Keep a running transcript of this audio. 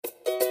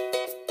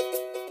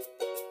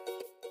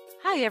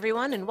Hi,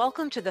 everyone, and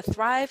welcome to the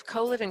Thrive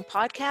Co-Living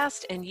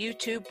podcast and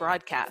YouTube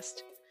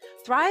broadcast.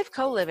 Thrive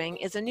Co-Living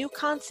is a new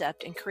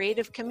concept in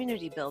creative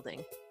community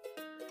building.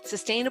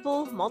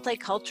 Sustainable,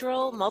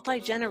 multicultural,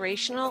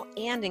 multi-generational,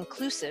 and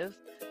inclusive,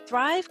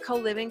 Thrive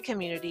Co-Living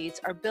communities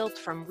are built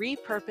from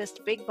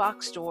repurposed big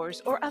box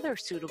stores or other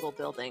suitable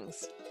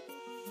buildings.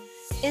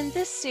 In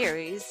this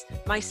series,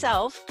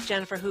 myself,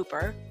 Jennifer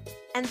Hooper,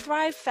 and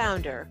Thrive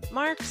founder,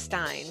 Mark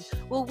Stein,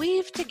 will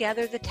weave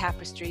together the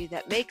tapestry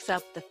that makes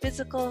up the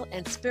physical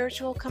and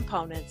spiritual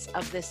components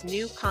of this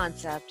new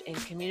concept in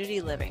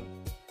community living.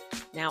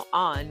 Now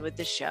on with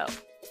the show.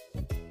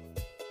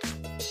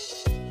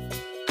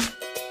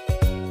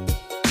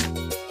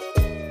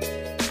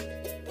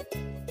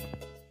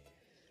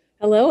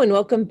 Hello and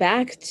welcome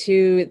back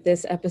to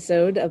this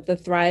episode of the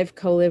Thrive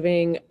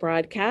Co-Living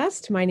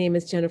broadcast. My name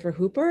is Jennifer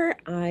Hooper.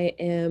 I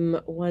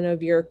am one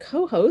of your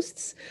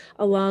co-hosts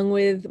along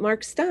with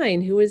Mark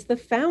Stein, who is the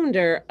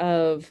founder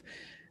of,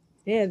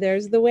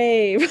 there's the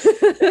wave,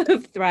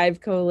 of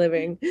Thrive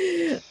Co-Living.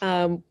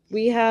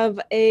 We have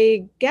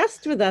a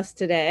guest with us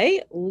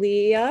today,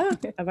 Leah.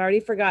 I've already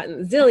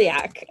forgotten,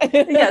 Ziliak.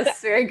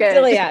 Yes, very good.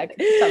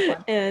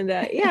 Ziliak. And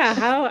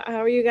how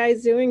are you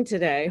guys doing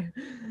today?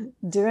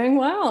 Doing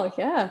well,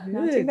 yeah,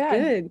 not too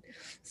bad. Good.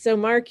 So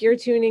Mark, you're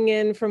tuning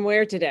in from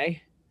where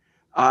today?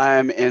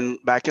 I'm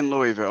back in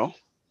Louisville.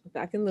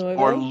 Back in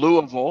Louisville? Or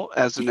Louisville,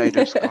 as the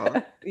natives call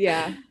it.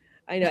 Yeah,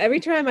 I know. Every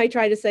time I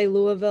try to say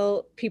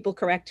Louisville, people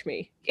correct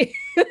me.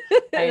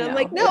 And I'm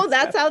like, no,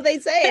 that's how they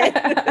say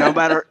it.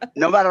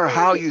 No matter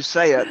how you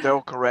say it,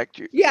 they'll correct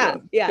you. Yeah,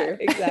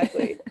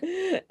 exactly.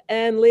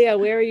 And Leah,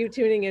 where are you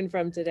tuning in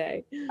from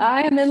today?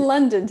 I am in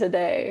London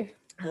today.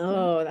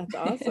 Oh, that's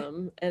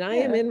awesome. And I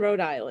am in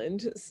Rhode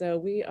Island. So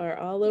we are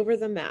all over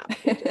the map,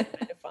 which is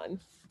kind of fun.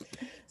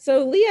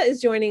 So Leah is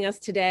joining us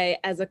today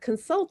as a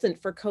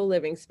consultant for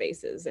co-living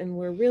spaces. And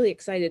we're really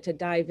excited to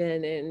dive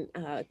in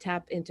and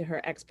tap into her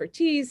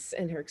expertise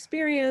and her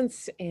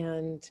experience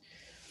and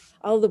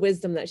all the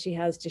wisdom that she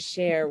has to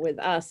share with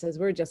us as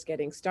we're just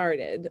getting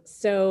started.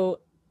 So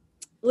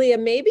Leah,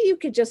 maybe you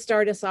could just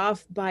start us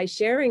off by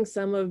sharing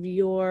some of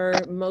your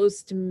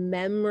most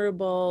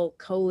memorable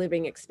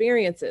co-living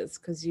experiences,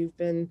 because you've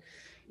been,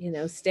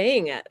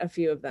 staying at a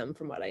few of them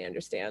from what I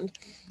understand.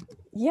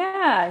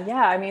 Yeah.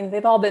 I mean,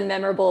 they've all been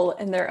memorable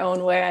in their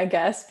own way, I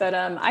guess. But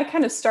I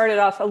kind of started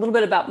off a little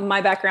bit about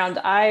my background.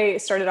 I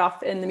started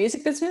off in the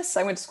music business.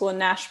 I went to school in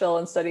Nashville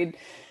and studied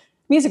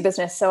music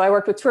business. So I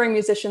worked with touring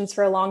musicians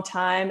for a long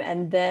time.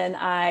 And then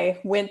I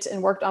went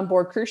and worked on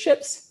board cruise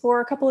ships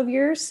for a couple of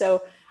years.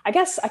 So I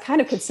guess I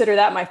kind of consider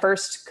that my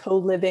first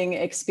co-living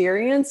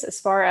experience. As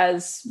far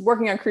as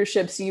working on cruise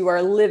ships, you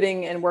are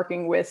living and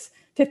working with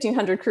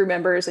 1,500 crew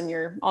members and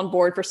you're on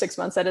board for 6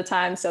 months at a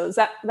time. So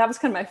that was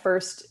kind of my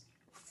first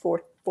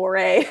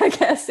foray, I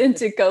guess,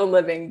 into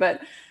co-living.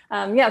 But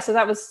so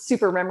that was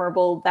super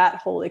memorable, that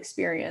whole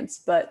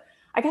experience. But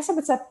I guess I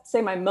would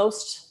say my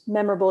most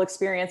memorable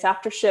experience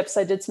after ships,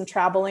 I did some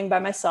traveling by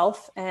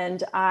myself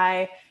and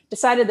I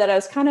decided that I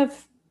was kind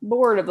of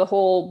bored of the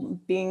whole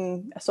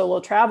being a solo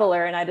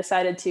traveler. And I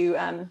decided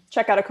to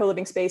check out a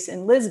co-living space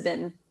in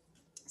Lisbon.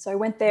 So I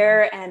went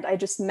there and I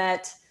just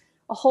met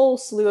a whole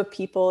slew of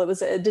people. It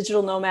was a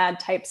digital nomad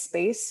type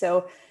space.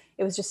 So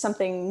it was just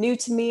something new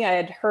to me. I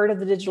had heard of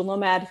the digital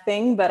nomad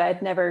thing, but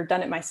I'd never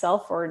done it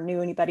myself or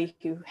knew anybody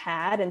who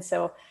had. And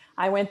so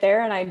I went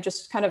there and I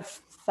just kind of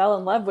fell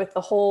in love with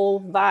the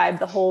whole vibe,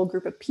 the whole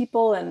group of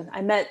people. And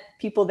I met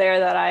people there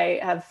that I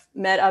have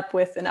met up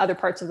with in other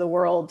parts of the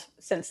world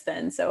since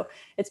then. So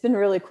it's been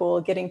really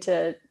cool getting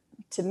to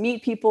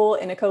meet people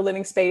in a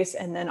co-living space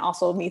and then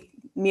also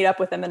meet up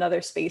with them in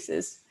other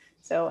spaces.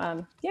 So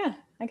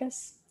I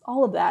guess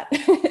all of that.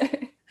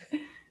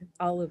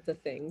 All of the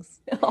things.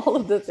 All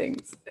of the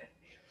things.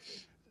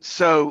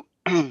 So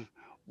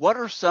what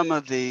are some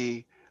of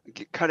the,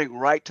 cutting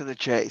right to the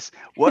chase,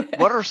 what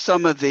are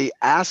some of the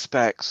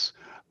aspects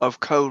of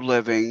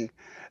co-living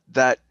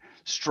that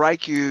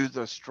strike you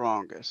the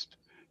strongest?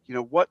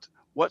 What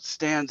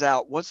stands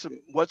out?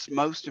 What's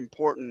most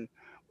important?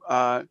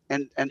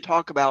 And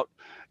talk about,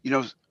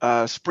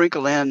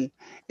 sprinkle in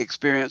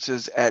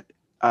experiences at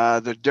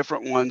the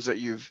different ones that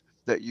you've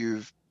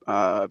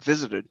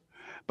visited.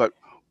 But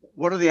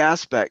what are the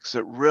aspects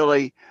that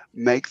really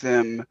make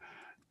them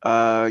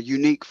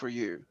unique for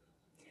you?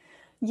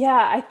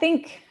 Yeah,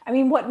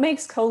 what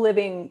makes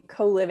co-living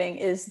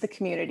is the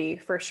community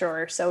for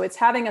sure. So it's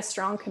having a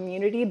strong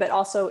community, but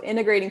also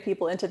integrating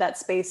people into that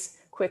space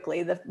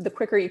quickly. The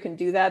quicker you can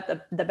do that,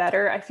 the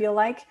better, I feel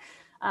like.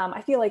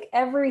 I feel like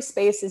every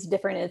space is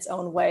different in its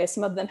own way.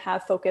 Some of them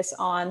have focus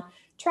on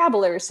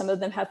travelers. Some of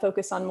them have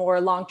focus on more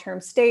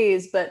long-term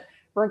stays, but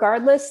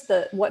regardless,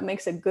 what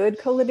makes a good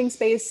co-living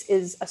space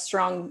is a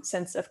strong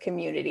sense of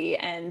community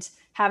and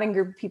having a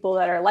group of people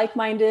that are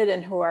like-minded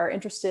and who are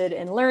interested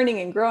in learning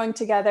and growing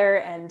together.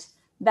 And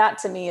that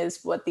to me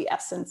is what the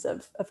essence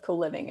of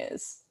co-living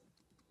is.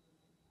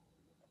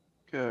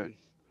 Good.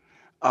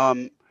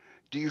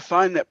 Do you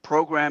find that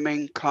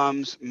programming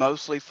comes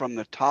mostly from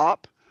the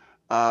top,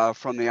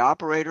 from the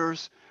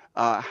operators?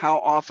 How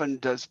often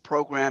does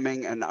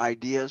programming and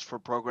ideas for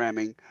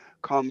programming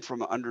come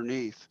from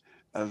underneath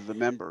the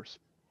members?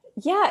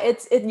 Yeah,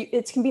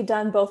 it can be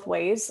done both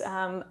ways.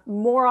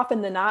 More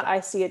often than not, I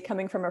see it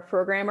coming from a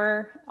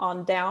programmer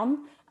on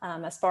down.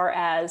 As far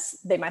as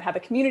they might have a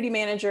community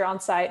manager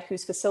on site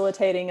who's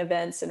facilitating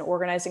events and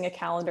organizing a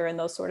calendar and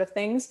those sort of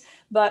things.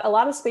 But a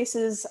lot of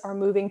spaces are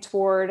moving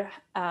toward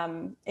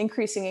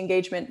increasing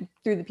engagement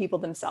through the people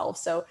themselves.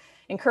 So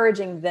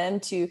encouraging them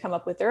to come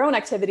up with their own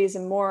activities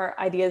and more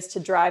ideas to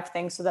drive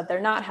things so that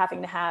they're not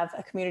having to have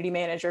a community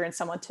manager and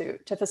someone to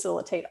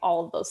facilitate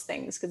all of those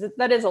things, because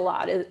that is a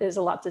lot. It is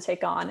a lot to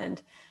take on.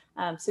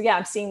 And so yeah,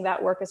 I'm seeing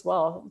that work as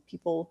well.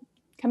 People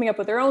coming up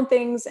with their own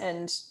things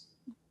and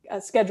a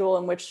schedule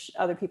in which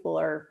other people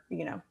are,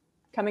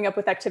 coming up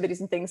with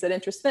activities and things that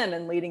interest them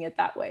and leading it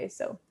that way.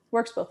 So it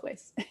works both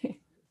ways.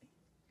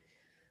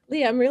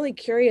 Leah, I'm really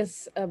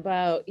curious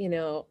about,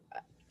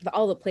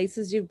 all the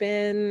places you've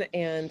been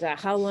and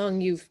how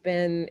long you've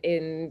been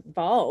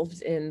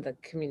involved in the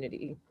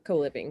community,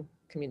 co-living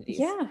communities.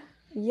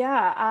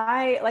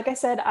 Yeah. Like I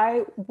said,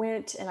 I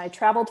went and I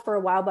traveled for a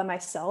while by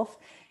myself,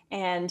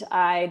 and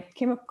I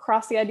came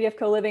across the idea of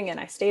co-living, and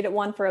I stayed at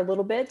one for a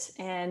little bit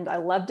and I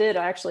loved it.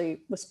 I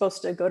actually was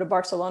supposed to go to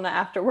Barcelona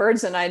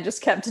afterwards, and I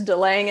just kept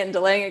delaying it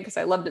because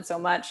I loved it so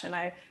much. And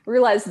I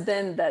realized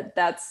then that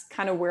that's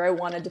kind of where I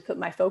wanted to put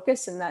my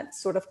focus. And that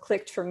sort of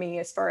clicked for me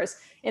as far as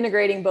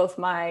integrating both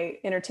my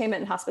entertainment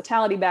and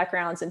hospitality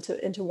backgrounds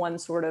into one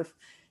sort of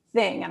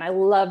thing. And I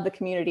love the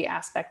community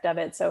aspect of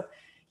it. So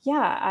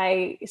yeah,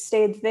 I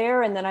stayed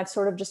there, and then I've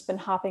sort of just been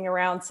hopping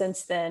around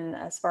since then,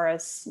 as far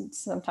as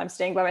sometimes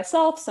staying by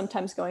myself,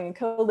 sometimes going in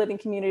co-living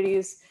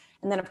communities.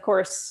 And then of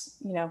course,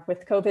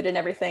 with COVID and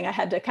everything, I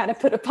had to kind of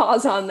put a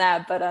pause on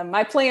that. But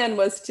my plan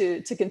was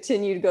to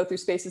continue to go through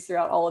spaces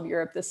throughout all of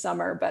Europe this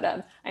summer. But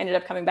I ended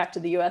up coming back to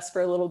the US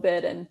for a little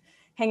bit and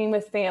hanging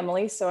with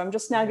family. So I'm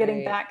just now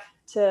getting back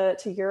to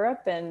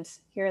Europe and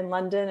here in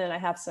London. And I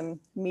have some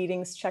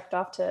meetings checked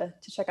off to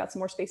check out some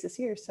more spaces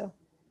here. So.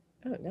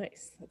 Oh,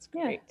 nice. That's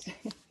great.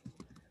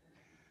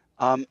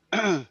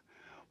 Yeah.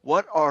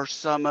 What are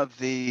some of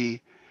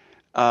the,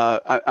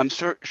 I'm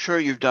sure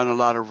you've done a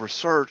lot of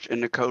research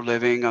into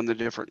co-living on the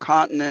different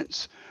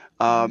continents,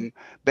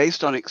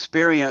 based on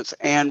experience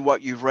and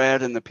what you've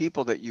read and the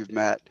people that you've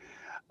met.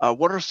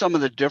 What are some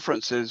of the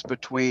differences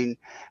between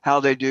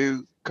how they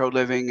do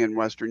co-living in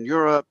Western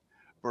Europe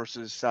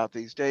versus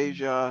Southeast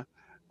Asia?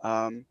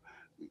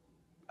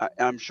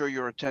 I'm sure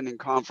you're attending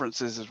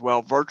conferences as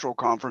well, virtual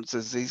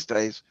conferences these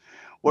days.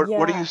 What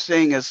are you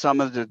seeing as some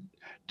of the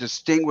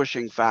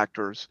distinguishing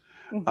factors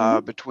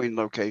between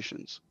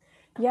locations?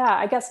 Yeah,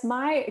 I guess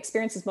my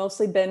experience has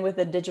mostly been with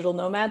the digital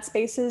nomad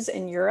spaces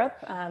in Europe.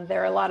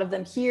 There are a lot of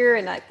them here,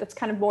 and that's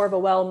kind of more of a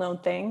well-known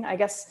thing. I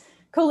guess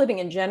co-living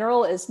in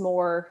general is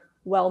more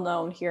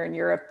well-known here in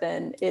Europe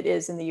than it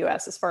is in the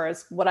US, as far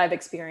as what I've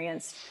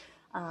experienced.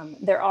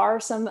 There are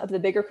some of the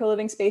bigger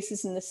co-living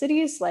spaces in the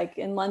cities, like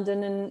in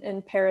London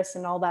and Paris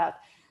and all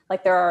that,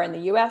 like there are in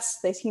the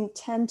US. They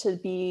tend to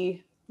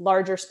be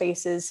larger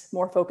spaces,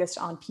 more focused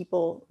on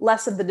people,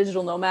 less of the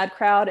digital nomad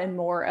crowd and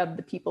more of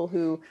the people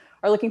who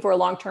are looking for a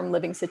long-term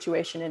living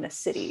situation in a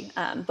city.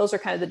 Those are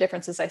kind of the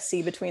differences I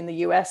see between the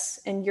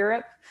US and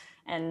Europe.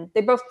 And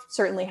they both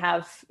certainly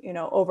have,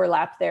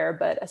 overlap there.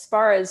 But as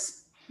far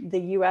as the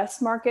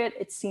US market,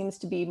 it seems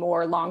to be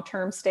more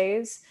long-term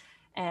stays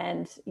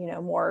and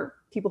more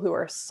people who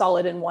are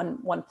solid in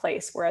one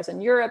place, whereas in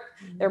Europe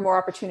there are more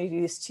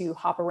opportunities to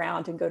hop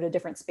around and go to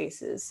different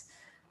spaces.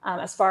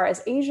 As far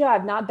as Asia,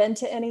 I've not been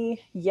to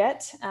any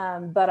yet,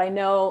 but I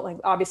know, like,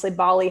 obviously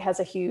Bali has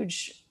a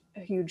huge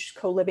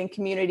co-living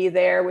community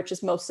there, which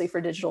is mostly for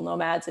digital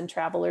nomads and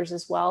travelers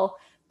as well.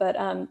 But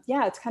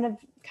yeah, it's kind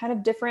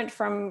of different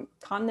from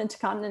continent to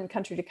continent and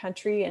country to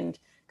country, and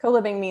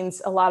co-living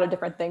means a lot of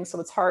different things, so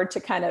it's hard to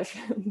kind of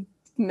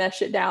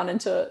mesh it down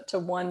into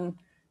one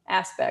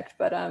aspect.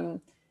 But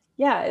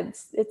yeah,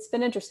 it's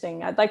been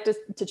interesting. I'd like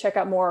to check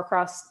out more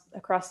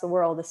across the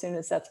world as soon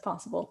as that's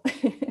possible.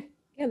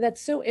 Yeah,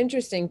 that's so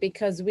interesting,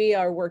 because we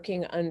are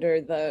working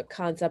under the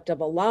concept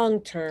of a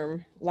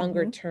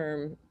longer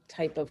term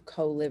type of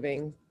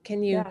co-living.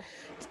 Can you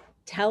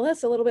tell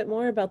us a little bit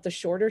more about the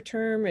shorter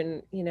term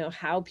and,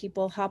 how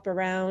people hop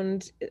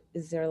around?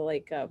 Is there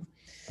like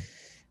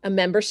a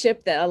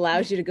membership that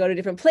allows you to go to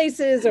different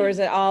places, or is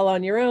it all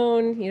on your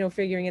own,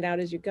 figuring it out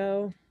as you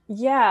go?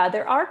 Yeah,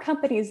 there are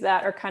companies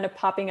that are kind of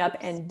popping up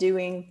and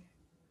doing.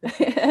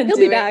 He'll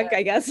be back,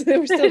 I guess.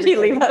 We're still he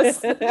leave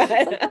us.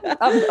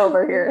 I'm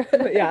over here.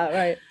 Yeah,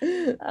 right.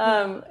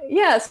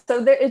 Yeah,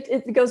 so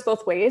it goes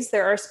both ways.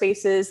 There are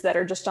spaces that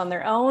are just on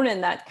their own,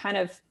 and that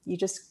you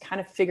just kind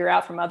of figure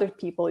out from other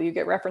people. You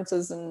get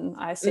references, and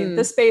I say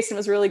this space and it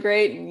was really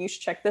great, and you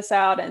should check this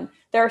out. And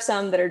there are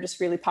some that are just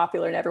really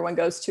popular and everyone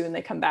goes to and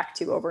they come back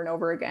to over and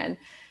over again.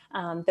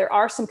 There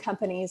are some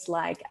companies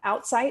like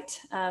Outsite.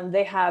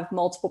 They have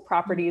multiple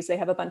properties. They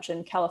have a bunch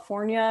in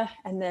California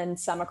and then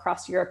some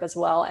across Europe as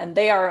well. And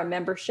they are a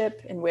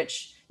membership in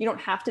which you don't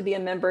have to be a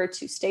member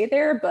to stay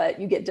there, but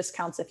you get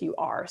discounts if you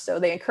are. So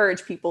they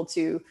encourage people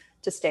to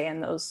to stay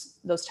in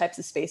those types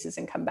of spaces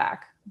and come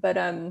back. But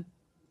and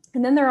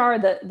then there are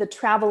the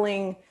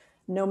traveling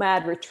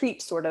nomad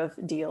retreat sort of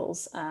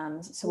deals.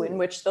 So in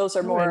which those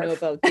are more. I know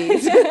about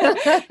these.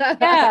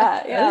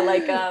 yeah.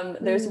 Like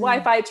there's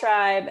Wi-Fi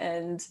Tribe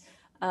and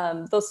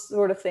those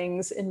sort of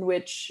things in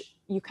which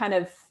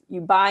you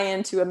buy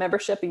into a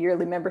membership, a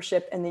yearly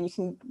membership, and then you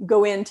can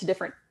go into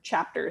different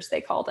chapters, they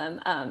call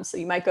them. So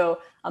you might go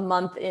a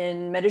month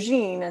in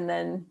Medellin, and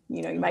then,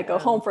 you might go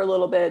home for a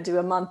little bit, do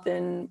a month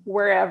in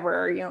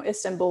wherever,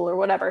 Istanbul or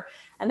whatever.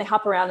 And they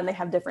hop around and they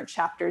have different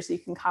chapters you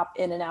can hop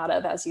in and out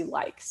of as you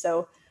like.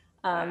 So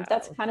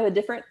that's kind of a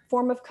different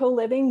form of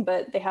co-living,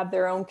 but they have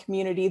their own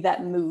community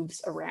that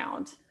moves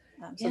around.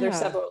 So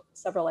there's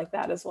several like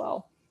that as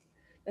well.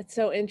 That's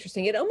so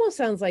interesting. It almost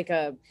sounds like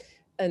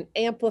an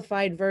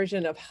amplified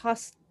version of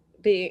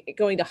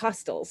going to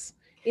hostels,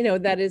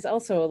 that is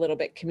also a little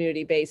bit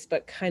community based,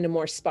 but kind of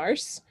more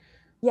sparse.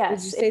 Yes.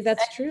 Would you say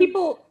that's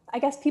true? I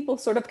guess people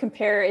sort of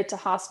compare it to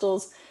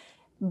hostels,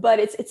 but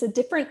it's a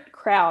different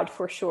crowd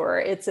for sure.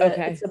 It's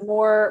a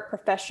more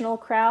professional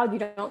crowd. You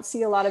don't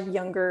see a lot of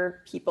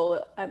younger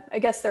people. I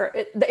guess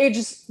the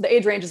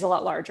age range is a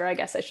lot larger, I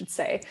guess I should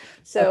say.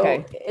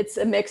 So it's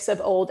a mix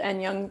of old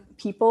and young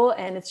people,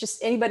 and it's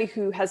just anybody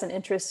who has an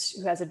interest,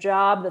 who has a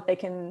job that they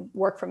can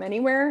work from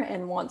anywhere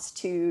and wants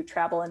to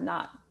travel and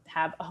not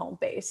have a home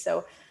base.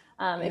 So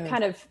it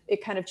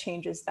kind of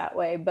changes that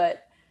way,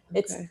 but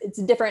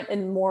it's different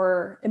and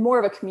more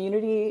of a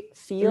community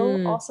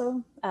feel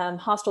also.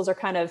 Hostels are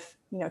kind of,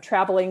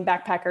 traveling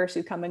backpackers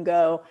who come and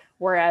go,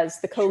 whereas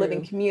the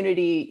co-living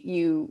community,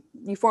 you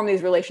form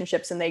these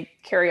relationships and they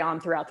carry on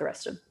throughout the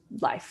rest of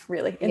life,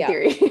 really, in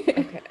theory.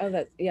 Okay. Oh,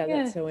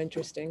 that's so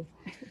interesting.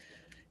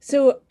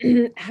 So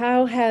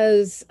how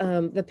has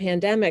the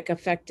pandemic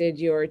affected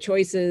your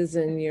choices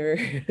and your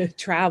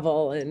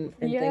travel and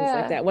things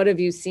like that? What have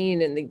you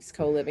seen in these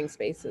co-living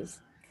spaces?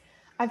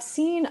 I've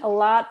seen a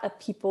lot of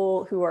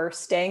people who are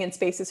staying in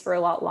spaces for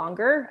a lot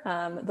longer.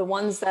 The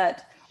ones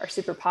that are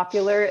super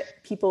popular,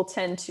 people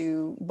tend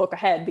to book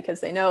ahead because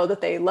they know that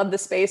they love the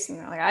space and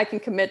they're like, I can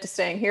commit to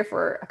staying here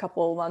for a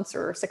couple of months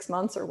or 6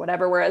 months or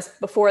whatever. Whereas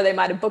before they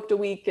might've booked a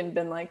week and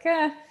been like,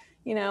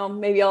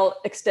 maybe I'll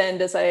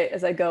extend as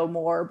I go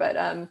more. But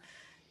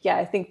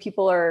I think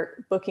people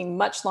are booking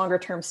much longer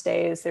term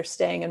stays. They're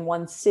staying in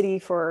one city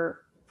for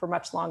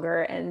much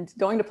longer and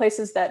going to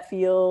places that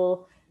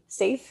feel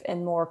safe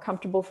and more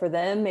comfortable for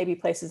them, maybe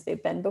places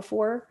they've been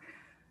before.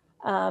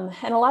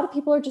 And a lot of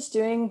people are just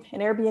doing an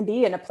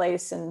Airbnb in a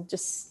place and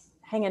just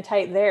hanging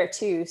tight there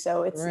too.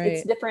 So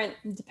it's different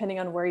depending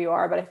on where you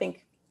are, but I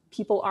think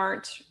people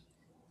aren't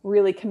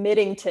really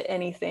committing to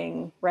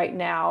anything right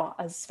now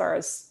as far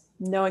as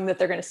knowing that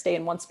they're going to stay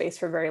in one space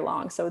for very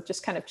long. So it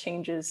just kind of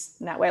changes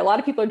in that way. A lot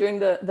of people are doing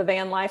the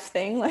van life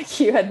thing, like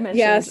you had mentioned.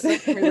 Yes.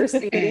 When we were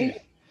speaking.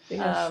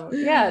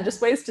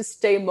 Just ways to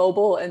stay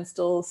mobile and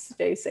still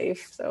stay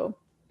safe. So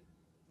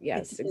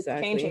yes, it's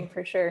changing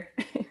for sure.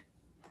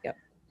 Yep.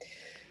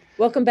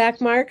 Welcome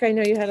back, Mark. I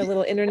know you had a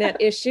little internet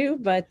issue,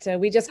 but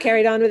we just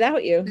carried on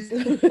without you.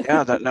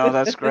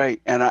 That's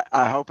great. And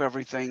I hope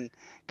everything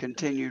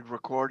continued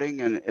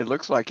recording, and it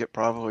looks like it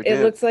probably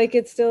did. It looks like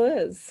it still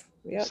is.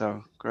 Yep.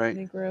 So great. I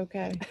think we're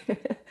okay.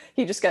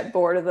 He just got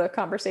bored of the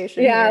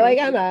conversation. Yeah, like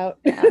I'm out.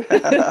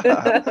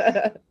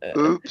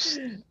 Oops.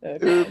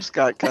 Okay. Oops,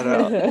 got cut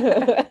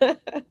out.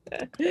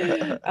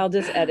 I'll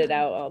just edit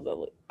out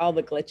all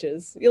the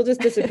glitches. You'll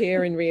just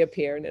disappear and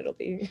reappear, and it'll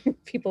be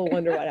people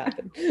wonder what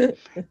happened.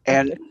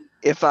 And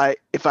if I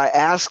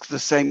ask the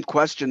same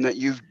question that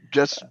you've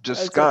just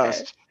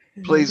discussed,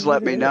 please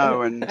let me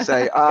know and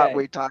say,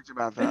 we talked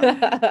about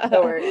that.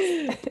 No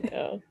worries.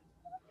 No.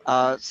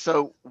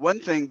 So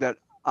one thing that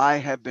I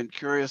have been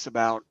curious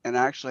about, and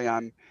actually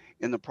I'm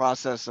in the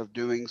process of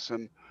doing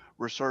some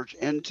research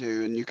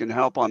into, and you can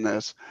help on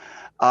this.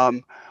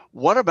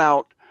 What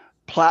about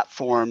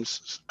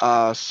platforms,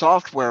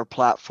 software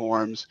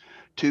platforms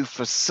to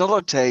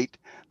facilitate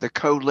the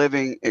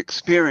co-living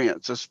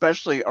experience,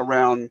 especially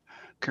around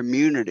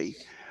community?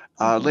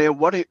 Leah,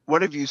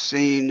 what have you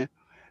seen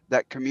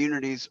that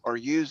communities are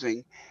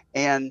using?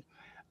 And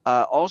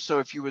also,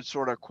 if you would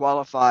sort of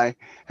qualify,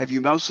 have you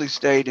mostly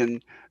stayed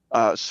in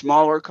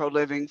smaller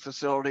co-living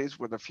facilities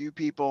with a few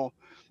people,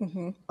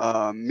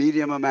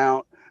 medium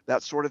amount,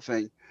 that sort of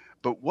thing?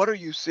 But what are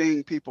you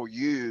seeing people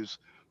use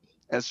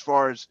as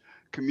far as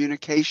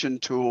communication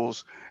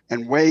tools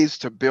and ways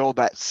to build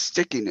that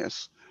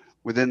stickiness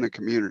within the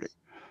community?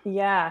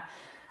 Yeah.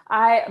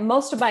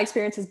 Most of my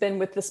experience has been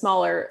with the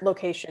smaller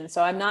locations,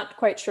 so I'm not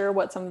quite sure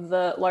what some of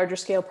the larger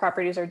scale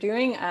properties are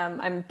doing.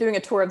 I'm doing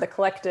a tour of the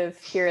Collective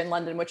here in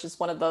London, which is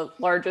one of the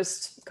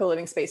largest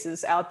co-living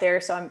spaces out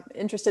there. So I'm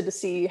interested to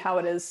see how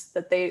it is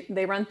that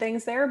they run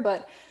things there.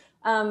 But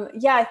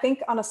I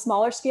think on a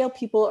smaller scale,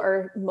 people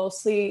are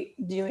mostly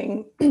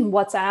doing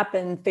WhatsApp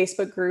and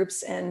Facebook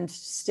groups and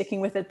sticking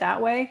with it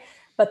that way.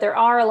 But there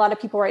are a lot of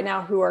people right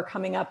now who are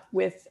coming up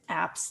with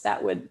apps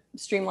that would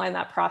streamline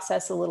that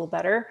process a little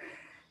better.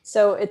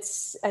 So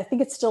I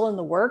think it's still in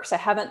the works. I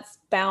haven't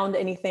found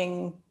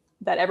anything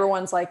that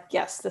everyone's like,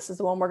 yes, this is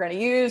the one we're going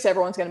to use.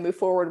 Everyone's going to move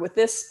forward with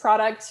this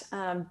product.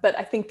 But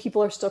I think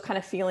people are still kind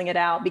of feeling it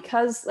out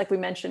because, like we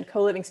mentioned,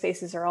 co-living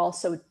spaces are all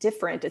so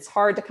different. It's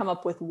hard to come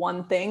up with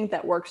one thing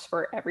that works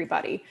for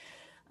everybody.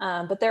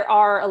 But there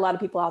are a lot of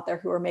people out there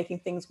who are making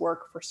things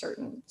work for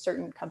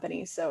certain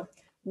companies. So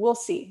we'll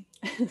see.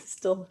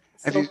 still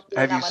Have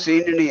you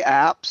seen any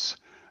apps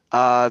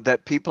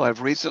that people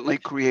have recently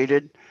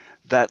created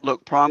that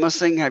look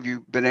promising? Have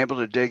you been able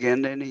to dig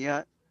into any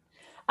yet?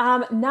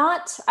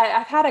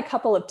 I've had a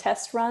couple of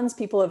test runs.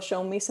 People have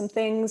shown me some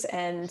things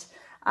and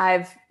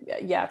I've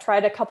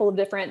tried a couple of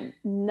different,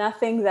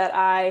 nothing that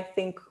I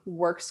think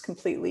works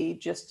completely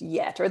just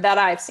yet, or that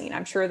I've seen.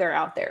 I'm sure they're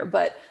out there,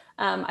 but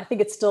I think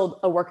it's still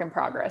a work in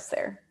progress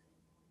there.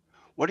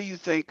 What do you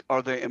think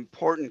are the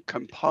important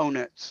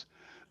components,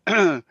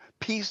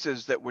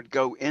 pieces that would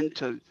go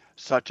into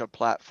such a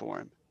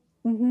platform?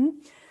 Mm-hmm.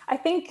 I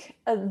think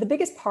the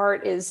biggest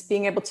part is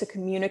being able to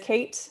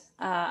communicate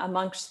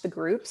amongst the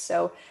group.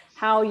 So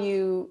how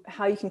you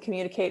can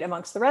communicate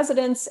amongst the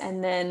residents,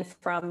 and then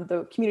from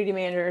the community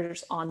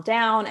managers on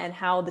down, and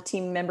how the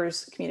team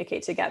members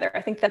communicate together.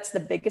 I think that's the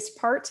biggest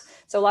part.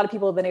 So a lot of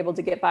people have been able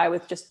to get by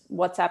with just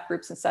WhatsApp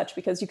groups and such,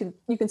 because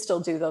you can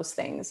still do those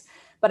things.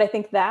 But I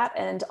think that,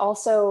 and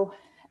also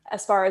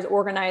as far as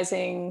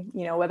organizing,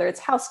 whether it's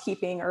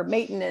housekeeping or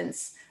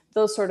maintenance,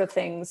 those sort of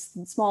things,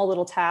 small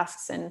little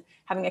tasks, and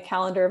having a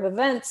calendar of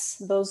events,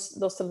 those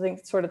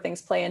sort of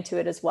things play into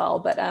it as well.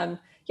 But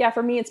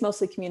for me, it's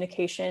mostly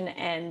communication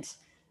and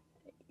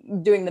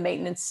doing the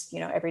maintenance,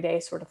 every day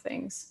sort of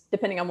things,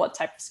 depending on what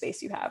type of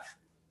space you have.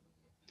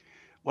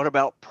 What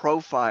about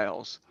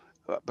profiles?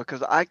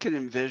 Because I can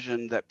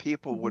envision that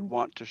people would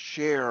want to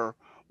share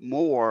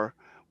more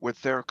with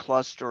their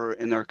cluster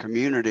in their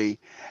community,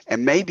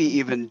 and maybe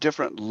even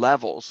different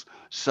levels.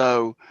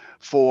 So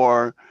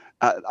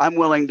I'm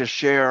willing to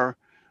share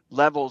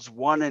levels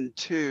 1 and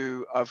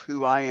 2 of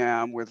who I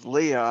am with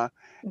Leah,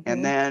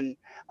 and then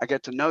I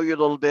get to know you a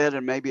little bit,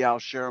 and maybe I'll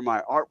share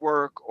my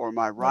artwork or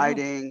my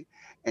writing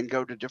and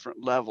go to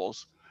different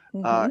levels.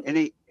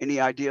 Any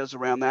ideas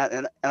around that?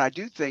 And I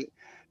do think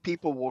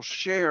people will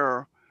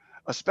share,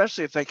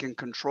 especially if they can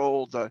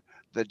control the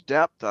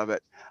depth of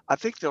it. I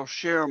think they'll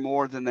share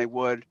more than they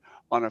would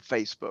on a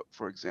Facebook,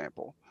 for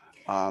example,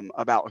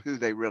 about who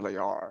they really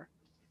are.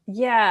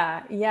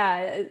 Yeah,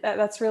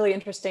 that's really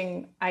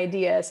interesting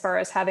idea as far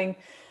as having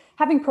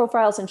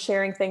profiles and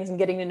sharing things and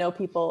getting to know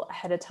people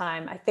ahead of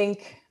time. I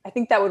think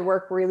that would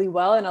work really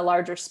well in a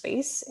larger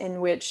space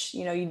in which,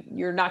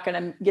 you're not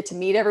going to get to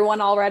meet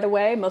everyone all right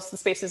away. Most of the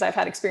spaces I've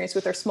had experience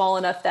with are small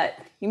enough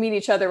that you meet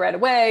each other right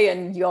away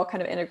and you all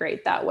kind of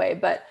integrate that way.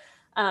 But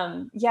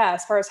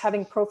as far as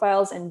having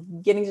profiles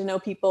and getting to know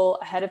people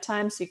ahead of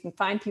time, so you can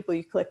find people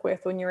you click with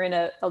when you're in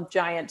a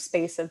giant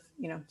space of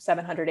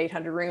 700,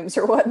 800 rooms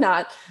or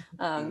whatnot.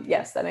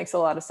 Yes, that makes a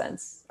lot of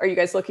sense. Are you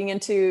guys looking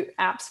into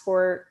apps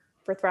for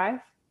Thrive?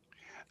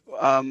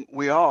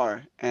 We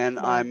are, and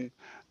I'm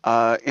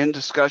in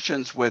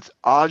discussions with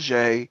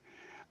Ajay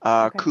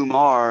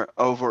Kumar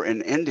over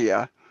in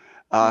India,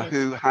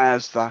 who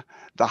has the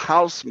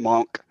House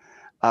Monk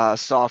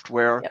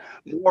software,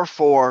 more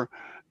for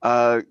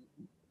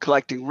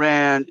collecting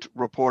rent,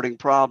 reporting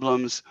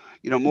problems,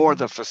 more of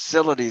the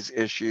facilities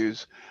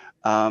issues.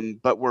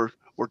 But we're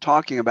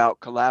talking about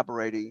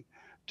collaborating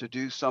to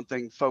do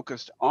something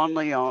focused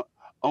only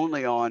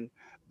on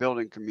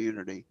building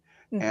community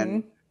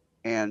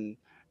and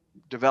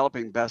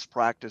developing best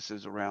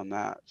practices around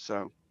that.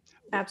 So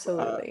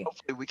absolutely,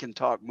 hopefully we can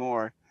talk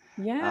more.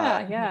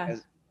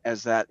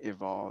 As that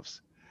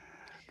evolves.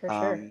 For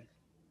sure.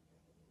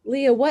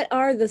 Leah, what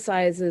are the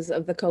sizes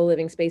of the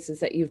co-living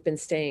spaces that you've been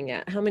staying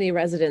at? How many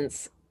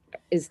residents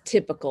is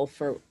typical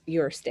for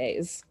your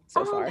stays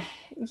so far?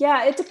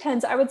 Yeah, it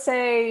depends. I would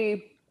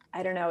say,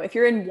 I don't know, if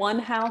you're in one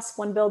house,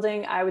 one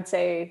building, I would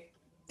say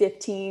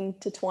 15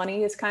 to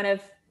 20 is kind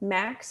of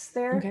max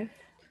there. Okay.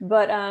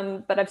 But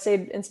I've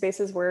stayed in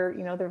spaces where,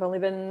 there've only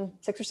been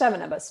 6 or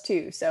 7 of us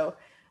too. So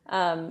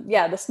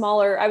the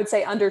smaller, I would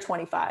say under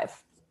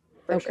 25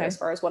 for sure, as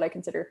far as what I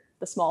consider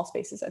the small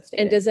spaces I've stayed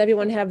in. And does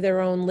everyone have their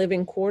own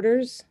living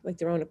quarters, like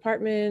their own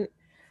apartment?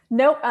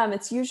 Nope.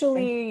 It's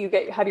usually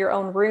you have your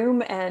own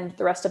room and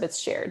the rest of it's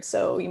shared.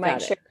 So you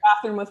might share a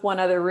bathroom with one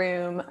other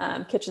room.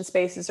 Kitchen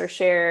spaces are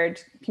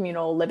shared.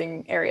 Communal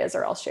living areas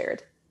are all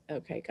shared.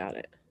 Okay, got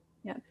it.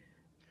 Yeah.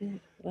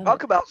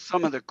 Talk about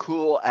some of the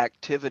cool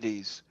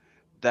activities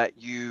that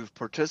you've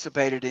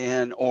participated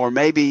in, or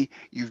maybe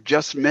you've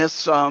just missed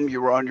some,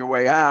 you were on your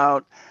way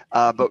out.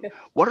 But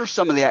what are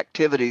some of the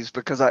activities?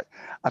 Because I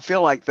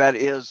feel like that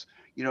is,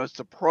 it's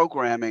the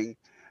programming,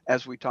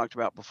 as we talked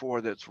about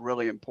before, that's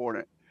really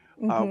important.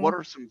 What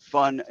are some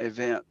fun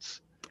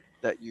events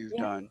that you've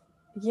done?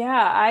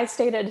 Yeah, I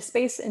stayed at a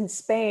space in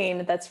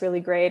Spain that's really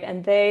great,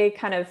 and they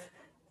kind of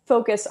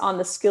focus on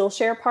the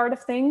Skillshare part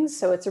of things.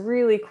 So it's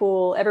really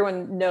cool.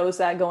 Everyone knows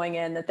that going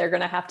in, that they're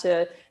going to have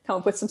to come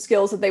up with some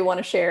skills that they want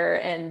to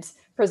share. And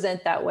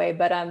present that way.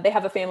 But they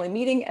have a family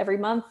meeting every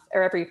month,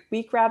 or every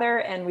week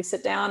rather, and we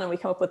sit down and we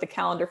come up with a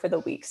calendar for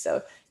the week.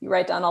 So you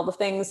write down all the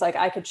things like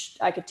I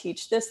could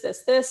teach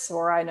this,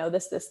 or I know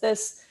this,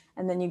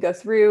 and then you go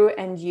through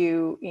and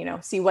you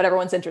see what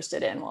everyone's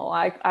interested in. Well,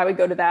 I would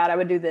go to that, I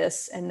would do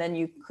this, and then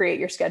you create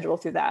your schedule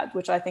through that,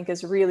 which I think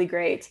is really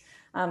great.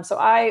 So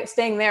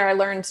staying there, I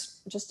learned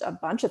just a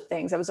bunch of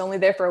things. I was only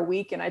there for a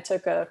week, and I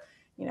took a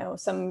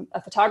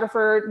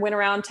photographer went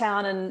around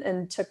town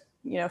and took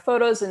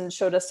photos and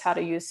showed us how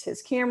to use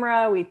his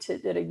camera. We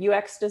did a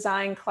UX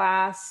design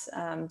class.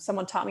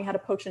 Someone taught me how to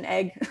poach an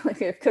egg, like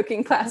we have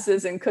cooking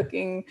classes and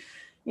cooking,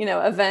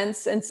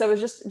 events. And so it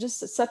was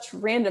just such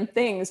random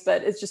things,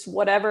 but it's just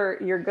whatever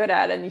you're good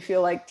at and you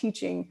feel like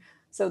teaching.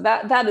 So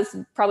that is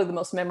probably the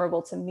most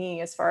memorable to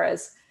me as far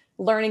as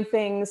learning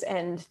things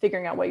and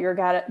figuring out what you're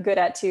good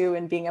at too,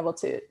 and being able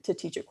to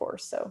teach a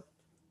course. So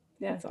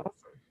yeah. That's awesome.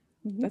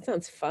 That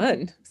sounds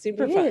fun.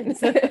 Super fun.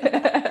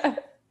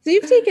 So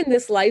you've taken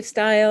this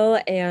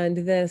lifestyle and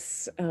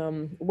this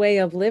way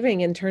of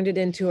living and turned it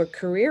into a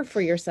career for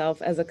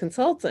yourself as a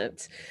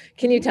consultant.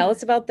 Can you tell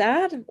us about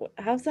that?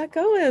 How's that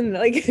going?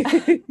 Like,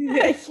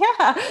 yeah, that's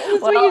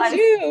what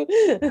you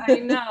do.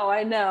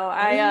 I know.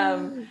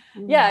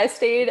 I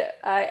stayed.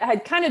 I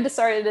had kind of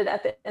decided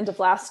at the end of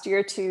last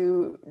year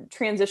to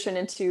transition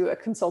into a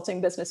consulting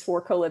business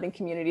for co-living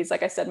communities.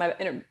 Like I said,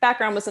 my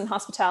background was in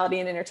hospitality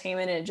and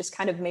entertainment, and it just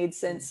kind of made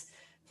sense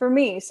for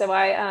me. So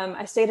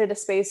I stayed at a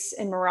space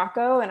in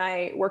Morocco, and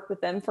I worked with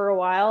them for a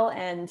while,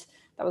 and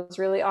that was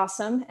really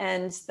awesome.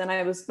 And then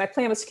my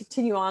plan was to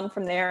continue on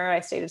from there. I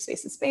stayed at a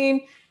space in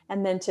Spain,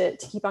 and then to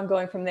keep on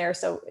going from there.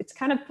 So it's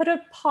kind of put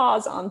a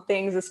pause on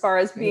things as far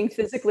as being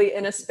physically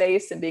in a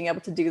space and being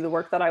able to do the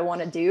work that I want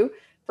to do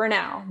for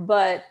now.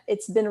 But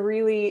it's been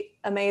really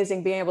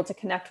amazing being able to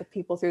connect with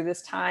people through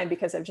this time,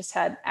 because I've just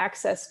had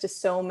access to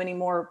so many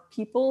more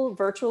people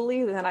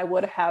virtually than I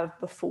would have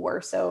before.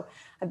 So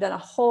I've done a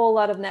whole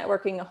lot of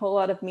networking, a whole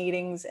lot of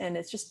meetings, and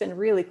it's just been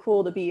really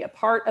cool to be a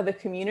part of a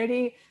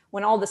community.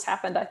 When all this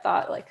happened, I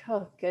thought like,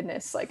 oh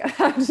goodness, like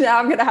now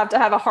I'm going to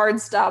have a hard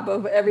stop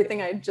of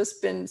everything I've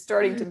just been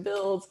starting to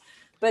build.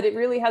 But it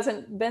really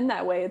hasn't been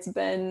that way. It's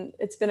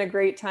been a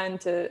great time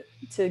to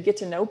get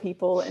to know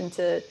people and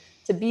to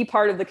be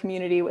part of the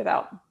community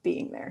without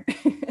being there.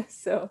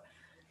 So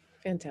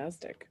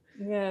fantastic.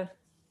 Yeah.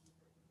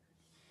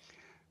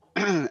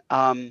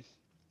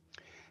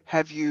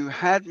 Have you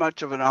had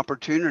much of an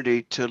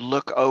opportunity to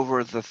look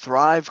over the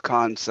Thrive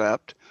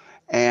concept?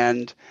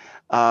 And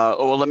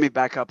let me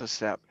back up a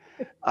step.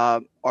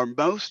 Are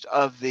most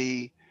of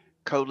the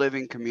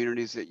co-living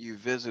communities that you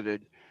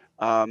visited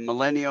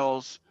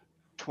millennials,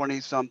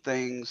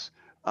 20-somethings?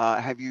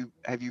 Have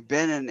you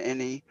been in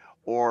any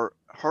or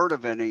heard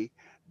of any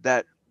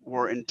that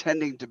were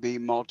intending to be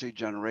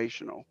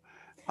multi-generational?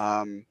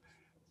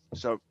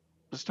 So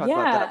let's talk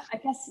about that. I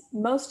guess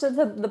most of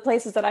the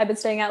places that I've been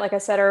staying at, like I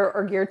said,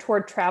 are geared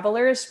toward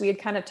travelers. We had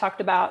kind of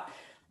talked about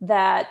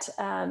that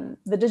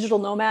the digital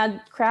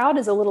nomad crowd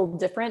is a little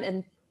different.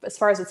 And as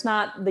far as it's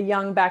not the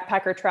young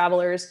backpacker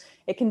travelers,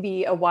 it can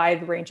be a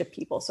wide range of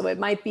people. So it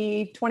might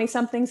be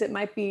 20-somethings, it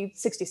might be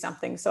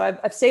 60-somethings. So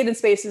I've stayed in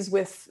spaces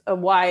with a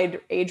wide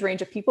age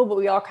range of people, but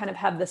we all kind of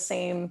have the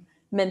same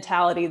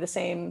mentality, the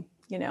same,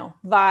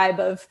 vibe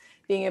of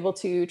being able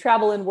to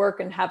travel and work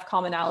and have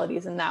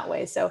commonalities in that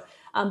way. So,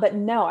 but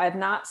no, I've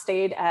not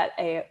stayed at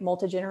a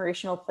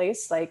multi-generational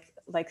place like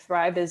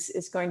Thrive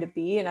is going to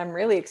be. And I'm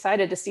really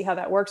excited to see how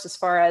that works as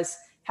far as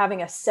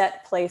having a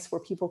set place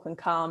where people can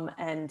come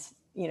and,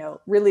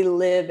 really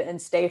live and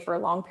stay for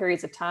long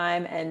periods of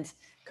time and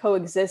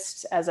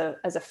coexist as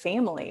a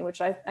family,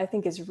 which I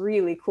think is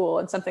really cool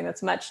and something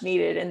that's much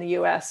needed in the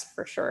US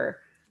for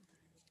sure.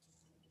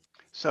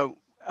 So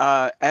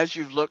as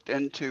you've looked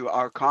into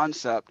our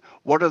concept,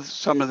 what are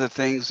some of the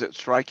things that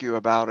strike you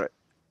about it?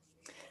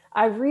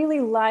 I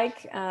really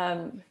like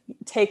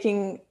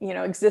taking,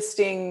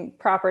 existing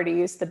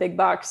properties, the big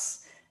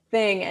box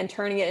thing, and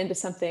turning it into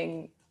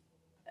something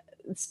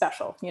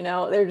special.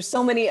 There's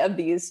so many of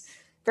these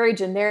very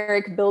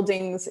generic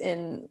buildings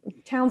in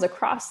towns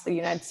across the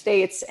United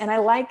States. And I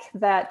like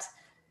that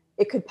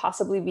it could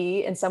possibly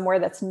be in somewhere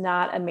that's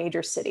not a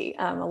major city.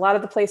 A lot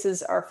of the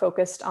places are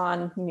focused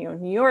on, New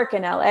York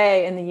and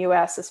LA in the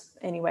US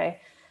anyway,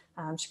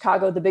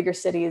 Chicago, the bigger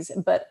cities,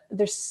 but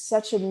there's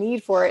such a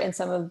need for it in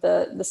some of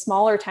the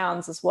smaller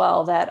towns as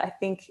well, that I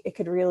think it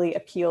could really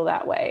appeal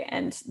that way.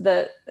 And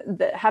the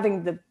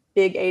having the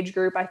big age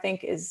group, I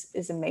think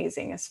is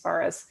amazing as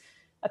far as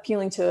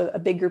appealing to a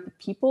big group of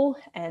people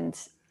and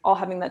all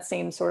having that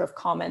same sort of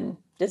common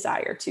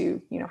desire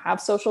to, have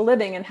social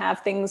living and have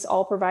things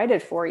all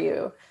provided for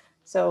you.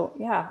 So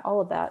yeah, all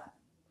of that.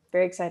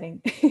 Very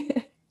exciting.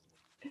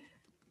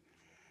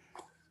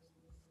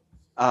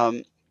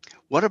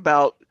 What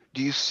about,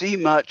 do you see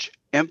much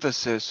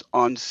emphasis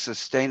on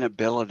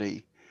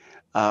sustainability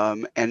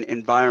and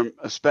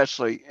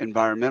especially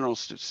environmental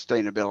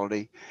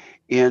sustainability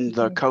in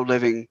the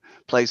co-living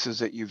places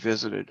that you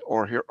visited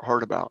or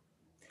heard about?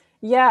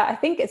 Yeah, I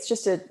think it's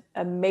just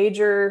a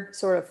major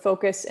sort of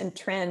focus and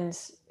trend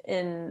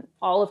in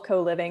all of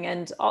co-living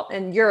and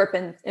Europe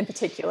in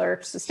particular.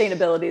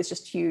 Sustainability is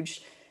just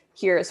huge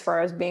here as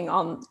far as being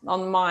on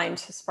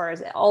mind as far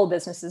as all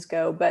businesses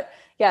go. But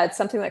yeah, it's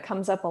something that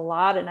comes up a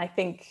lot. And I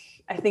think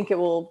it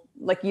will,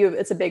 like you,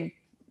 it's a big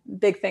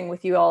thing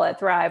with you all at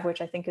Thrive, which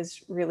I think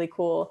is really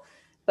cool.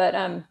 But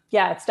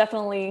yeah, it's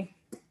definitely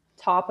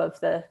top of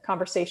the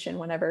conversation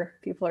whenever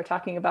people are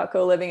talking about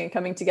co-living and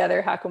coming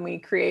together. How can we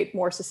create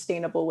more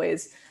sustainable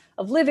ways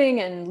of living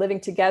and living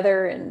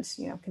together and,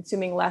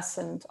 consuming less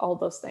and all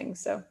those things.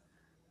 So,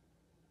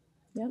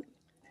 yeah.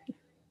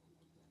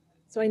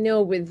 So I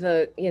know with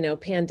the,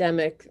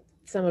 pandemic,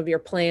 some of your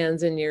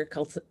plans and your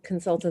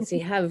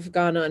consultancy have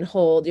gone on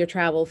hold, your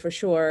travel for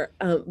sure.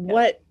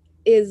 What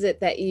is it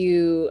that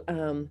you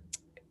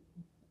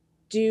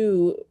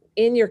do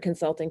in your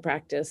consulting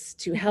practice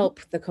to help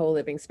the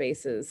co-living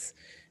spaces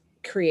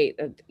create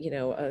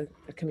a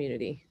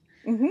community?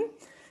 Mm-hmm.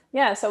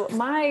 Yeah. So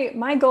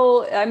my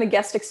goal, I'm a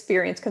guest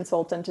experience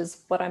consultant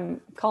is what I'm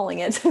calling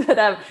it,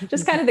 but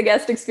just kind of the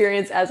guest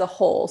experience as a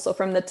whole. So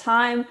from the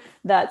time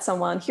that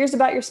someone hears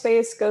about your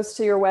space, goes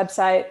to your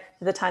website,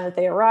 to the time that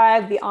they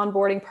arrive, the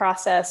onboarding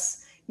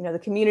process, the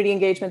community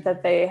engagement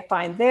that they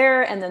find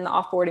there, and then the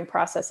offboarding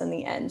process in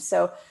the end.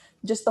 So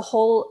just the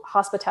whole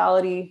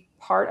hospitality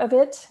part of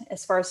it,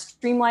 as far as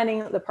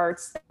streamlining the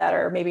parts that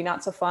are maybe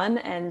not so fun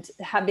and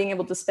being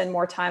able to spend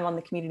more time on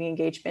the community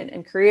engagement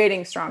and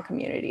creating strong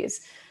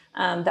communities.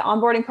 The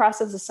onboarding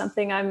process is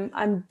something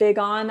I'm big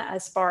on,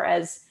 as far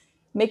as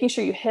making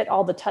sure you hit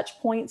all the touch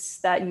points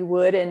that you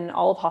would in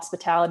all of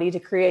hospitality to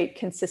create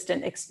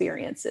consistent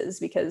experiences,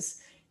 because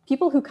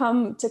people who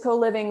come to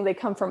co-living, they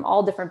come from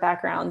all different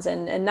backgrounds,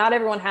 and not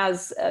everyone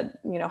has a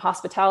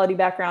hospitality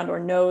background or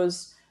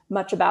knows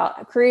much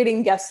about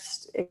creating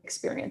guest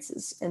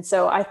experiences. And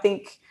so I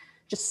think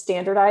just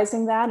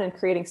standardizing that and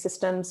creating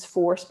systems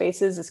for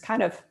spaces is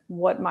kind of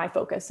what my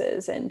focus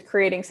is, and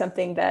creating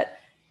something that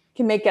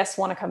can make guests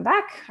want to come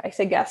back. I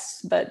say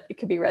guests, but it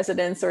could be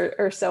residents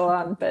or so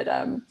on. But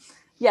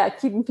yeah,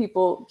 keeping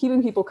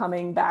people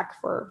coming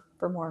back for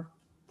more.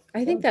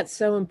 I think that's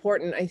so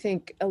important. I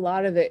think a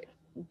lot of it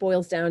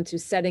boils down to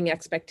setting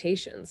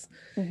expectations.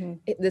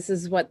 Mm-hmm. This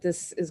is what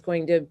this is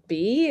going to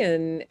be.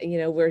 And,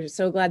 we're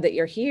so glad that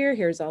you're here.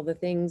 Here's all the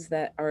things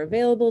that are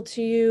available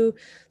to you.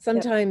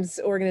 Sometimes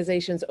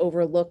organizations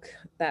overlook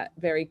that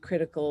very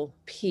critical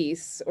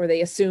piece, or they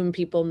assume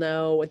people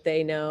know what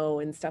they know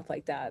and stuff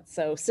like that.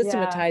 So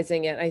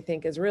systematizing it, I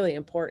think, is really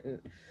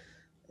important.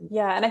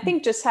 Yeah. And I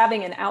think just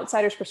having an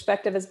outsider's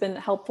perspective has been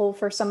helpful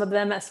for some of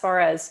them, as far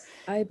as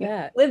I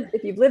bet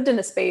if you've lived in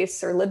a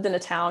space or lived in a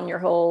town your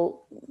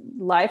whole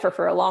life or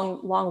for a long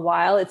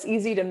while, it's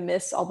easy to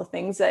miss all the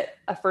things that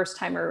a first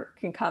timer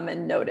can come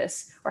and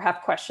notice or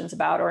have questions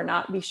about or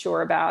not be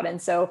sure about.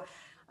 And so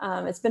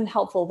it's been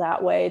helpful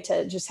that way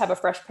to just have a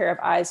fresh pair of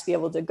eyes to be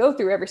able to go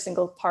through every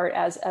single part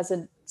as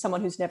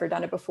someone who's never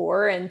done it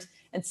before, and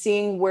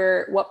seeing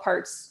what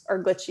parts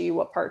are glitchy,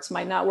 what parts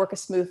might not work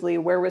as smoothly,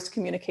 where was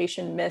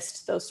communication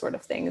missed, those sort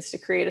of things, to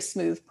create a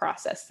smooth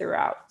process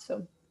throughout.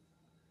 So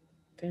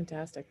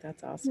fantastic.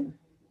 That's awesome.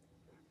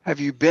 Have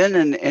you been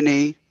in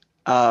any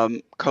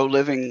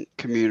co-living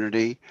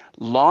community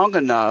long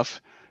enough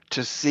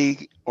to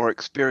see or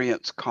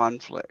experience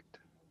conflict,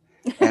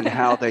 and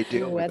how they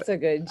deal with that's it? a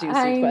good juicy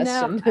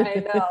question.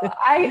 I know.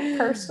 I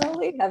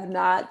personally have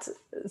not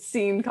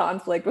seen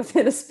conflict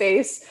within a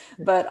space,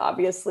 but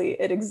obviously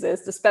it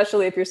exists,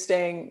 especially if you're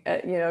staying,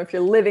 if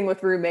you're living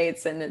with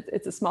roommates and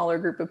it's a smaller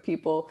group of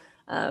people,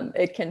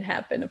 it can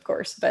happen, of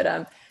course.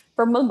 But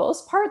for the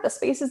most part, the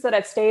spaces that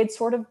I've stayed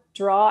sort of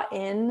draw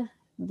in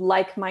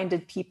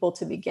like-minded people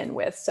to begin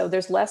with. So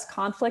there's less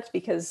conflict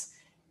because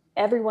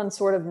everyone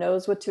sort of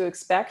knows what to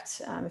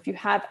expect. I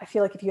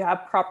feel like if you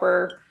have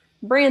proper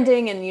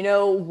branding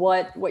and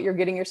what you're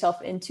getting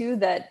yourself into,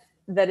 that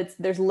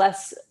there's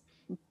less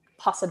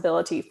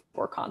possibility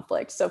for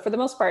conflict. So for the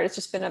most part, it's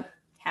just been a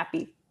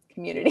happy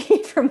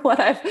community from what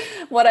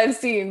I've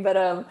seen.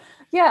 But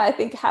yeah, I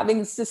think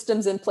having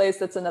systems in place,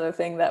 that's another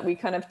thing that we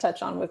kind of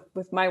touch on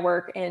with my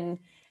work, and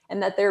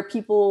that there are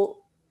people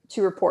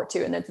to report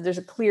to, and that there's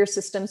a clear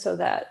system so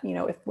that,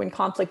 when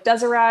conflict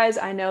does arise,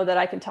 I know that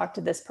I can talk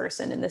to this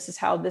person and this is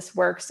how this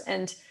works.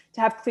 And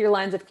to have clear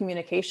lines of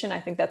communication,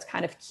 I think that's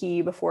kind of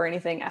key before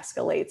anything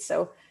escalates.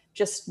 So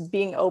just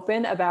being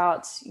open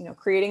about,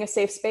 creating a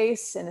safe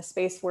space, and a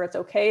space where it's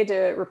okay to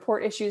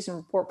report issues and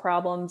report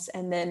problems,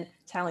 and then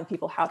telling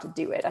people how to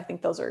do it. I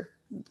think those are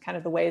kind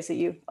of the ways that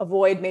you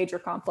avoid major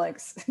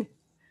conflicts.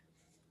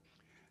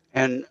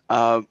 And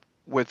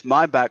with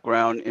my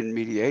background in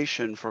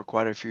mediation for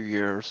quite a few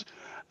years,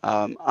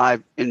 I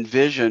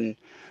envision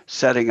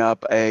setting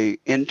up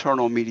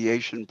internal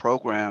mediation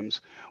programs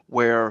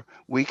where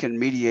we can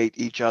mediate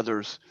each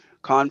other's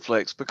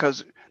conflicts,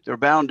 because there are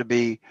bound to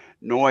be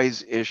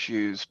noise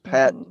issues,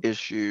 pet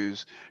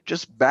issues,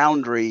 just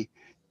boundary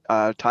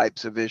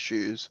types of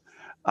issues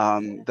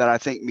that I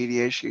think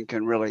mediation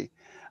can really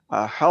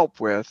help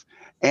with,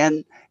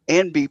 and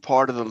be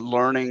part of the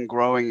learning,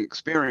 growing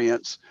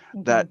experience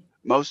that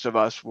most of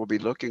us will be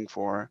looking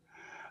for.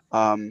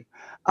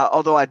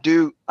 Although I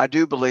do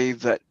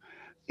believe that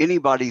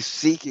anybody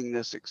seeking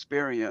this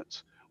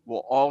experience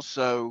will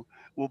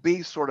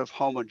be sort of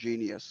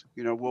homogeneous.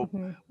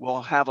 Mhm.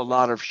 We'll have a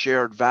lot of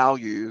shared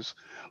values,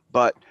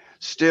 but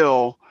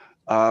still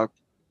uh,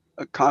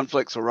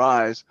 conflicts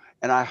arise.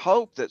 And I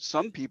hope that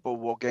some people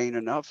will gain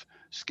enough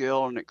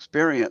skill and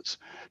experience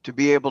to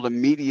be able to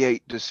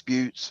mediate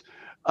disputes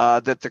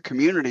that the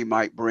community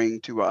might bring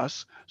to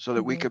us, so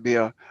that we Mhm. could be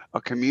a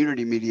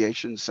community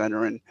mediation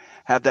center and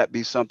have that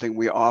be something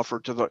we offer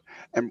to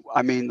and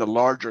I mean the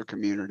larger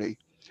community.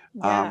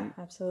 Yeah, Um,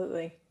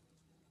 absolutely.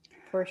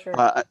 For sure.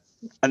 uh,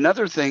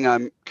 Another thing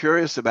I'm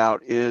curious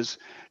about is,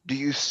 do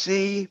you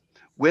see,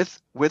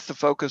 with the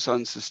focus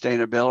on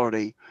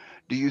sustainability,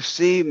 do you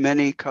see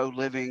many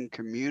co-living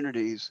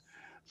communities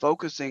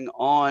focusing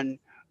on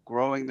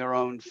growing their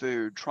own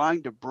food,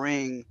 trying to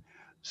bring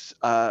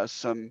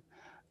some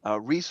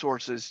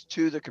resources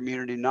to the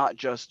community, not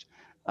just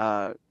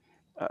uh,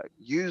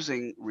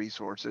 using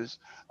resources,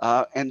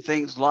 and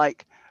things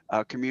like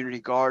community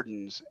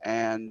gardens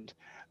and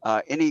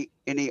any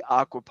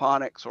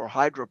aquaponics or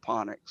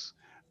hydroponics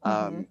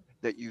Mhm.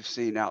 that you've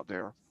seen out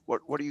there?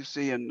 What do you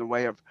see in the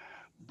way of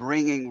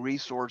bringing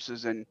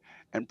resources and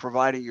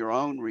providing your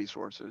own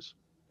resources?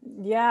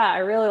 Yeah, I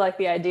really like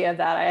the idea of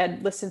that. I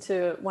had listened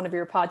to one of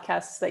your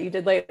podcasts that you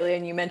did lately,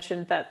 and you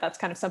mentioned that that's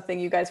kind of something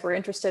you guys were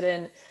interested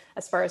in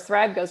as far as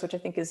Thrive goes, which I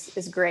think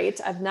is great.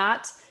 I've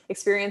not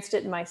experienced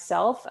it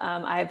myself.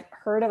 I've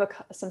heard of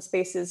some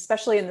spaces,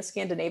 especially in the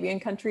Scandinavian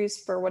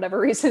countries, for whatever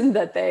reason,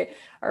 that they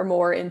are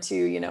more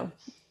into,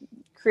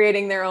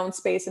 creating their own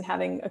space and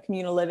having a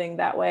communal living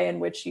that way, in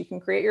which you can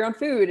create your own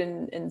food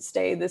and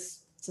stay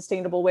this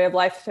sustainable way of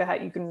life, to how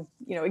you can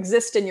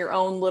exist in your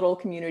own little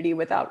community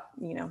without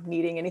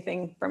needing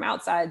anything from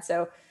outside.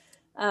 So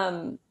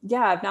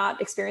yeah, I've not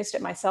experienced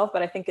it myself,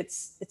 but I think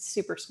it's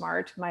super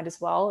smart. Might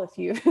as well, if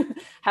you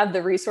have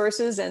the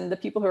resources and the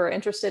people who are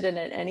interested in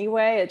it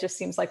anyway. It just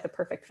seems like the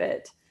perfect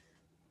fit.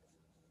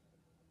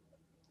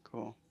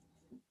 Cool.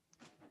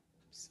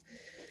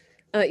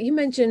 You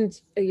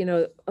mentioned,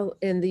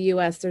 in the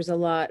US, there's a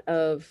lot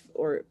of,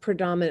 or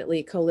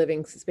predominantly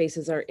co-living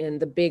spaces are in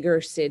the bigger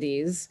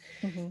cities.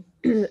 Mhm.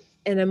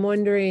 And I'm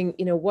wondering,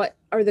 what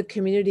are the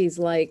communities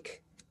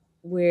like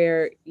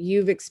where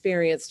you've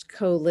experienced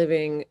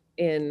co-living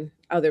in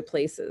other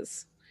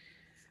places?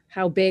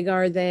 How big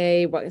are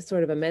they? What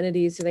sort of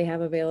amenities do they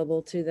have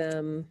available to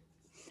them?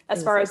 As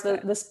Things far as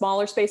like that. the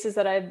smaller spaces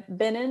that I've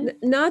been in,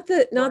 Not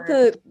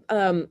or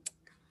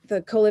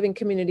the co-living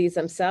communities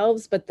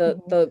themselves, but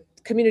Mhm. the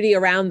community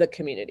around the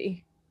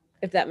community,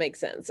 if that makes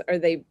sense. Are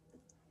they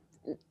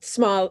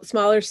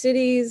smaller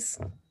cities?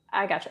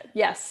 I gotcha.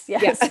 Yes, Yeah.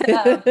 yes.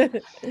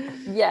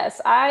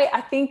 Yes,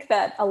 I think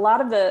that a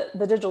lot of the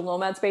digital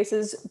nomad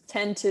spaces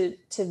tend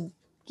to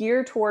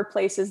gear toward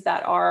places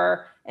that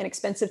are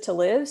inexpensive to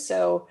live.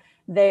 So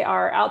they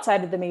are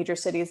outside of the major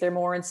cities. They're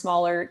more in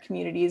smaller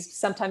communities,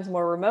 sometimes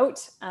more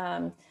remote.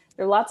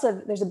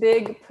 There's a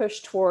big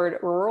push toward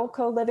rural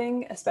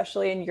co-living,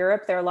 especially in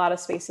Europe. There are a lot of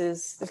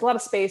spaces. There's a lot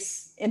of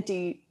space,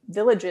 empty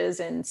villages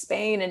in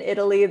Spain and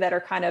Italy that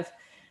are kind of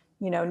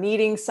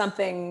needing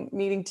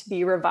to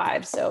be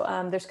revived.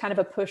 So there's kind of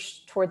a push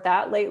toward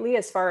that lately,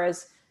 as far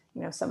as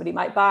somebody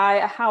might buy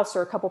a house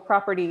or a couple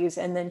properties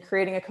and then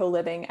creating a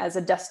co-living as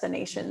a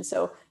destination.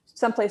 So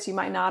someplace you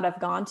might not have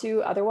gone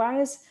to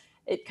otherwise,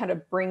 it kind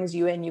of brings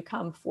you in. You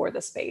come for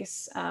the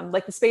space.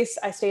 Like the space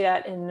I stayed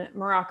at in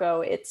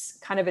Morocco, it's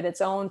kind of in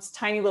its own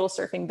tiny little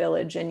surfing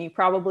village, and you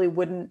probably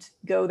wouldn't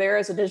go there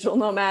as a digital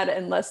nomad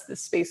unless the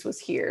space was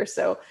here.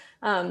 So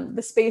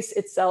the space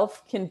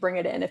itself can bring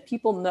it in. If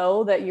people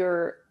know that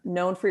you're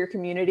known for your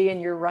community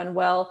and you're run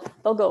well,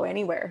 they'll go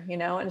anywhere,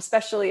 and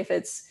especially if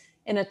it's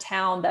in a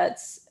town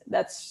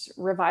that's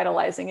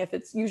revitalizing. If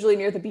it's usually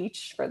near the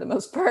beach, for the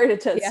most part,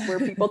 it's Yeah. where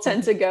people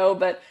tend to go.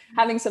 But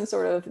having some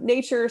sort of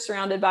nature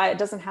surrounded by it,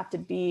 doesn't have to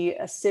be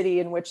a city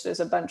in which there's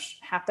a bunch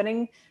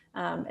happening.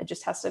 It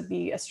just has to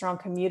be a strong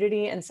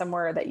community and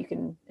somewhere that you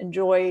can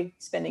enjoy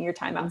spending your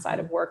time outside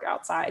of work,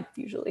 outside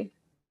usually.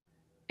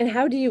 And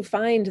how do you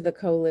find the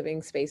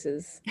co-living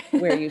spaces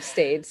where you've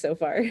stayed so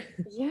far?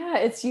 Yeah,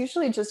 it's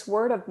usually just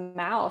word of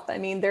mouth.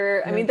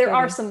 There are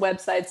Okay. some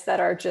websites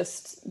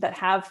that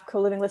have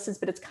co-living listings,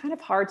 but it's kind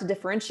of hard to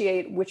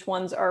differentiate which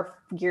ones are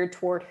geared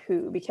toward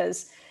who,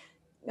 because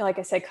like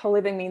I said,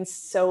 co-living means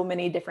so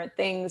many different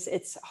things.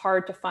 It's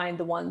hard to find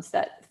the ones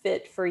that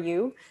fit for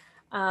you.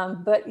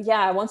 But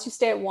yeah, once you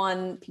stay at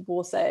one, people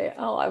will say,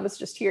 "Oh, I was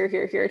just here,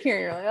 here, here, and here."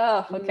 And you're like,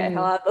 "Oh, okay,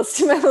 I'll Mm, add those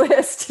to my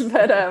list."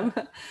 But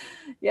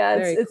yeah,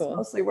 it's very it's cool.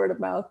 mostly word of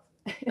mouth.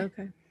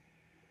 Okay.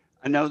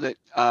 I know that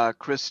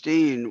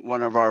Christine,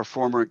 one of our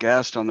former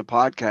guests on the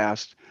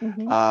podcast,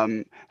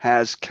 Mhm.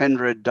 has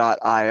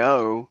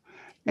Kindred.io,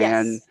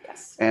 and Yes,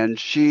 yes. and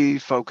she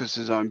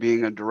focuses on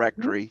being a Mhm.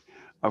 directory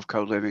of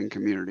co-living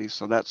communities.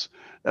 So that's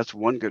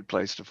one good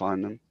place to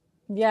find them.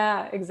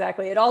 Yeah,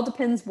 exactly. It all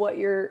depends what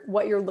you're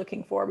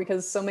looking for,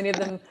 because so many of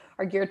them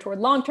are geared toward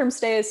long-term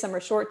stays, some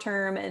are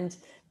short-term, and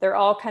they're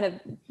all kind of,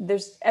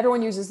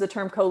 everyone uses the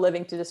term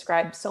co-living to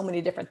describe so many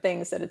different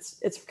things that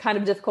it's kind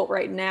of difficult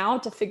right now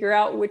to figure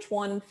out which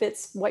one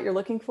fits what you're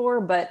looking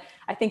for. But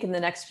I think in the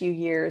next few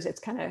years,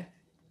 it's kind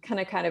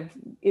of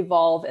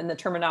evolve, and the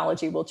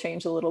terminology will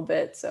change a little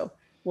bit. So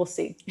we'll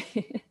see.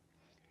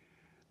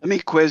 Let me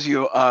quiz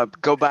you.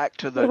 Go back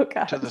to Oh, the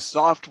gosh.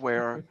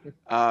 software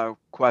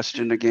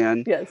question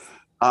again. Yes.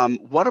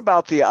 What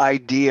about the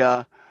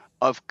idea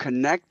of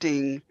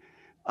connecting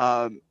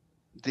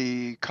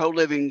the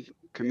co-living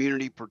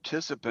community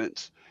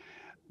participants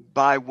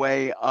by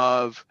way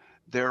of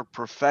their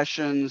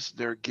professions,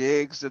 their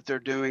gigs that they're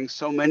doing?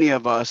 So many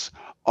of us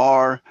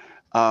are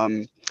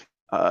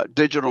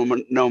digital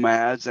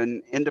nomads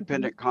and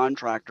independent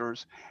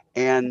contractors,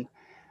 and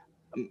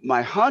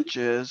my hunch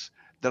is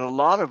that a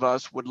lot of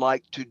us would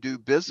like to do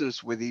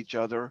business with each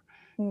other,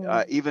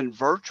 even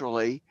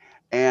virtually,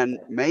 and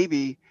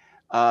maybe.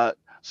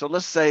 So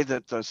let's say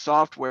that the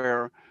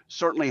software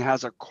certainly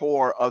has a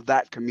core of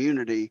that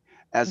community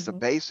as the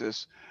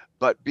basis,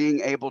 but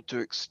being able to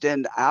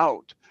extend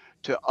out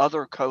to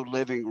other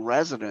co-living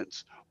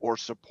residents or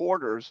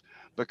supporters,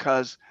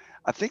 because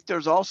I think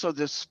there's also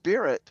this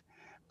spirit,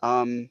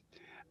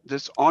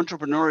 this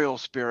entrepreneurial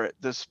spirit,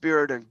 the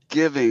spirit of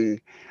giving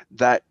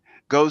that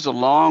goes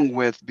along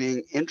with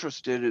being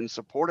interested and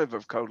supportive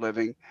of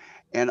co-living.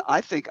 And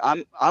I think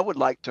I would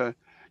like to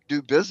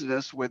do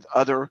business with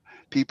other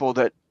people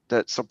that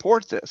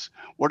support this.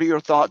 What are your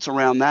thoughts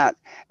around that?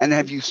 And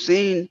have you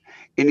seen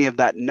any of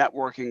that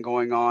networking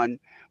going on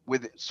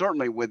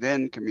certainly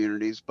within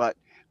communities, but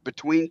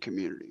between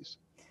communities?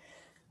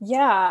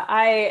 Yeah,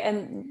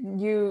 and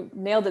you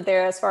nailed it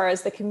there as far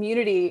as the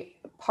community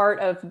part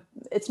of,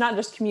 it's not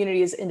just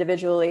communities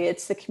individually,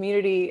 it's the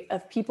community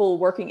of people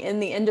working in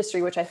the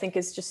industry, which I think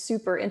is just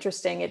super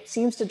interesting. It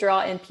seems to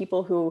draw in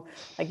people who,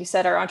 like you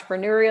said, are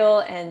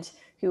entrepreneurial and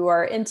who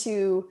are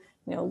into,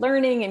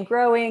 learning and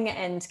growing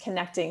and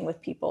connecting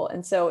with people.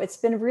 And so it's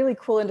been a really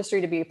cool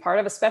industry to be a part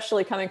of,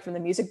 especially coming from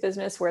the music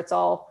business where it's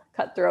all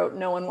cutthroat.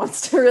 No one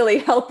wants to really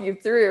help you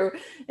through.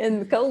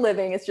 In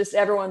co-living, it's just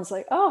everyone's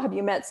like, oh, have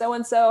you met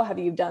so-and-so? Have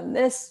you done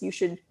this? You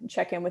should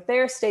check in with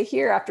there, stay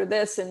here after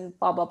this, and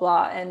blah, blah,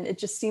 blah. And it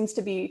just seems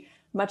to be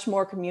much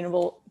more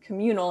communal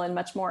and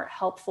much more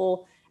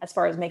helpful as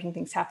far as making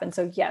things happen.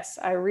 So yes,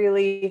 I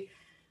really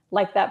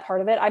like that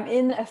part of it. I'm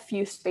in a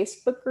few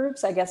Facebook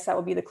groups. I guess that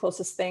would be the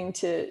closest thing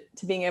to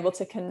being able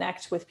to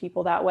connect with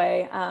people that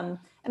way. And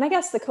I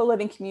guess the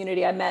co-living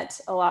community, I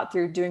met a lot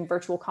through doing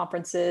virtual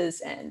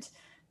conferences, and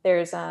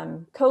there's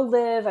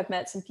Co-Live. I've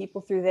met some people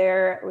through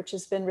there, which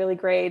has been really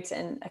great.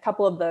 And a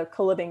couple of the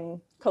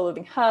co-living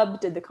Hub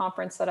did the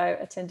conference that I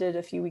attended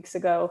a few weeks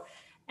ago.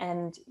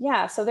 And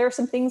yeah, so there are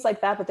some things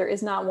like that, but there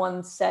is not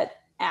one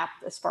set app,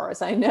 as far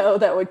as I know,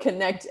 that would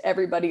connect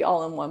everybody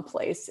all in one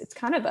place. It's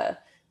kind of a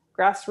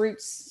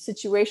grassroots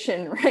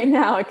situation right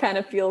now. It kind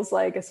of feels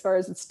like, as far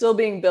as it's still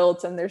being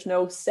built and there's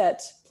no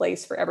set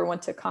place for everyone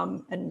to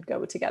come and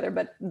go together,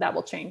 but that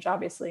will change,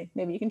 obviously.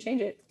 Maybe you can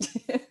change it.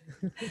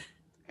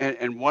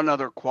 And one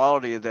other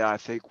quality that I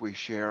think we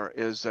share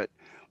is that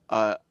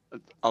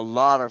a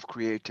lot of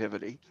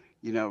creativity,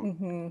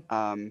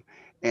 and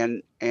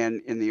in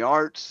the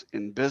arts,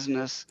 in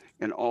business,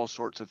 in all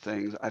sorts of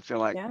things. I feel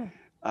like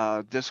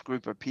this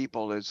group of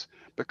people is,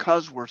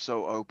 because we're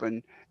so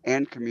open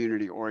and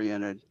community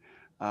oriented.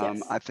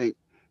 I think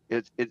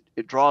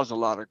it draws a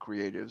lot of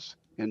creatives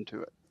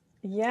into it.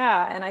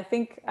 Yeah, and I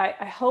think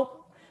I hope.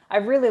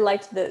 I've really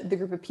liked the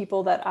group of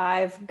people that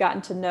I've gotten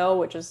to know,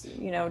 which is,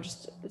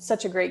 just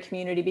such a great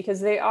community,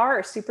 because they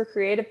are super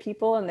creative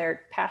people and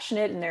they're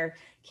passionate and they're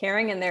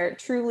caring and they're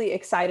truly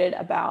excited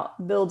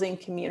about building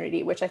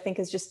community, which I think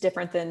is just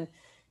different than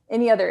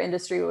any other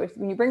industry.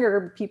 When you bring a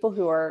group of people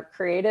who are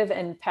creative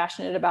and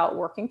passionate about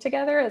working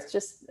together,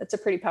 it's a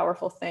pretty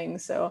powerful thing.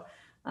 So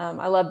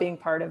I love being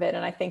part of it.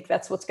 And I think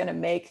that's what's going to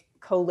make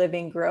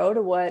co-living grow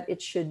to what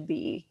it should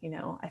be.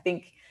 I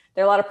think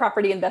there are a lot of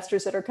property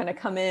investors that are going to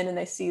come in and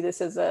they see this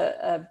as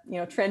a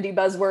trendy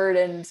buzzword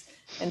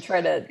and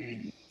try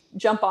to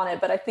jump on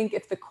it. But I think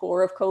if the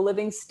core of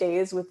co-living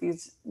stays with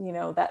these,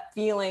 that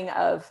feeling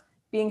of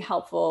being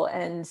helpful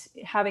and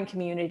having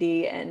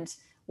community and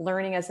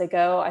learning as they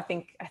go, I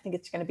think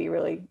it's going to be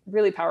really,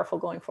 really powerful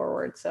going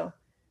forward. So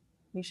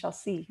we shall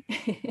see.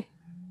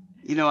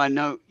 I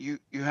know you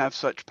have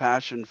such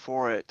passion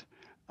for it.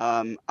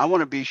 I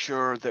want to be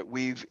sure that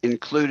we've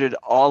included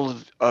all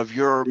of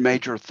your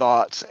major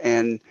thoughts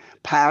and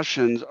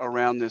passions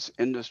around this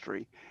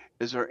industry.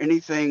 Is there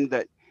anything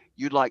that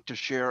you'd like to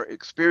share,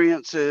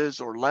 experiences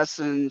or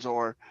lessons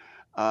or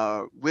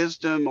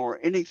wisdom or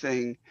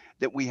anything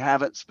that we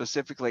haven't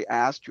specifically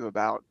asked you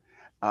about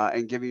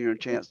and giving you a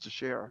chance to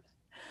share?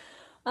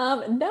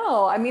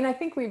 No, I mean, I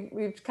think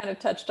we've kind of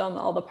touched on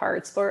all the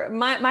parts. For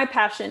my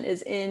passion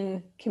is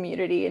in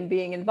community and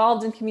being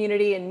involved in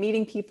community and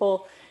meeting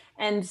people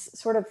and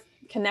sort of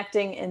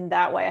connecting in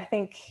that way. I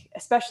think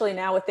especially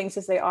now with things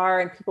as they are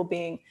and people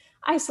being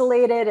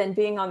isolated and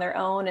being on their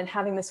own and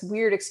having this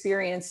weird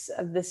experience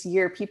of this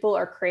year, people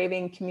are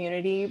craving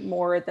community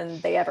more than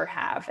they ever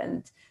have.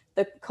 And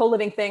the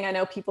co-living thing, I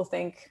know people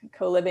think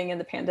co-living and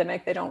the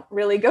pandemic, they don't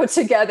really go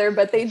together,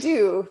 but they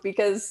do,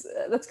 because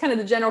that's kind of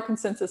the general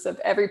consensus of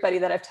everybody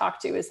that I've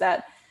talked to, is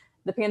that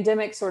the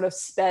pandemic sort of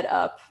sped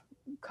up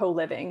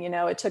co-living.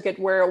 It took it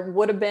where it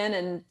would have been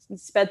and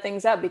sped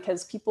things up,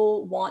 because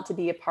people want to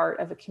be a part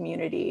of a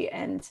community,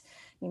 and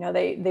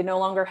they no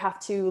longer have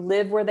to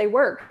live where they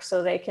work,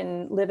 so they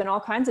can live in all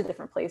kinds of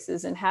different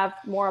places and have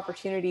more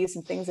opportunities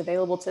and things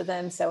available to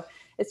them. So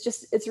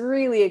it's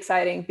really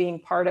exciting being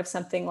part of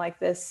something like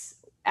this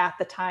at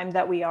the time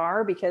that we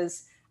are,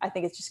 because I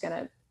think it's just going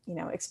to,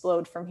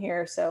 explode from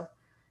here. So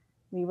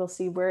we will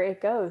see where it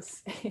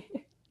goes.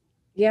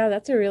 Yeah,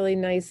 that's a really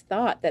nice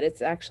thought, that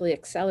it's actually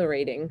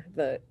accelerating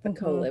the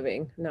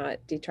co-living, not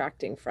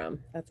detracting from.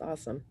 That's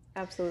awesome.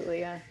 Absolutely,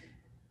 yeah.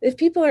 If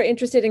people are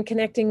interested in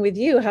connecting with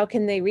you, how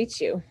can they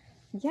reach you?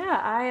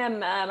 Yeah, I am.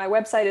 My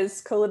website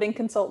is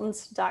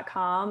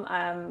colivingconsultants.com.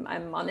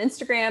 I'm on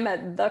Instagram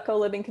at the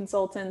Co-Living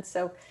Consultant.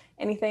 So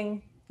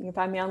anything, you can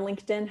find me on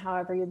LinkedIn,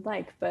 however you'd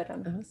like. But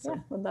awesome. Yeah,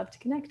 would love to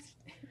connect.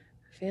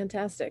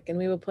 Fantastic. And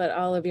we will put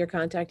all of your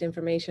contact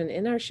information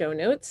in our show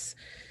notes.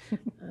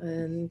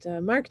 And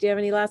Mark, do you have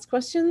any last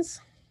questions?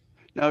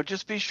 No,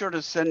 just be sure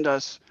to send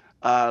us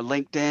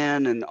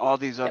LinkedIn and all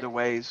these other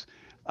ways,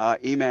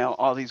 email,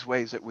 all these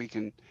ways that we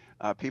can,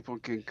 people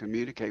can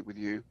communicate with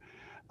you.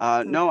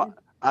 No,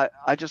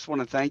 I just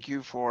want to thank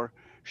you for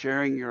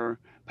sharing your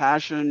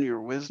passion,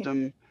 your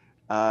wisdom,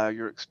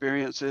 your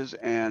experiences,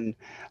 and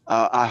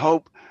I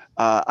hope,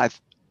 I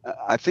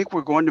think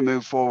we're going to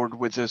move forward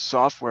with this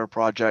software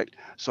project.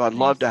 So I'd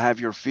love to have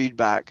your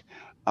feedback,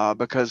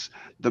 because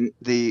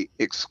the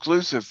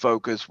exclusive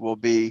focus will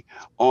be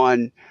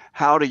on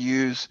how to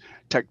use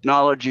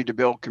technology to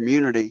build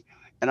community.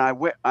 And I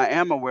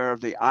am aware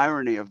of the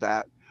irony of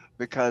that,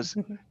 because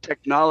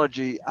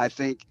technology, I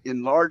think,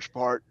 in large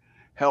part,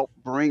 help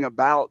bring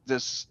about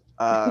this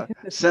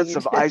sense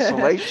of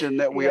isolation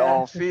that we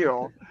all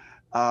feel.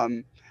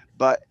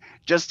 But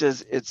just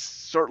as it's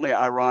certainly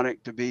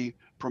ironic to be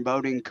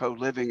promoting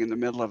co-living in the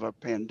middle of a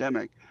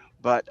pandemic,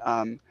 but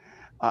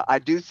I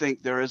do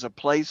think there is a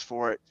place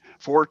for it,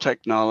 for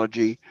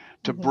technology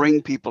to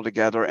bring people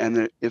together, and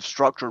that if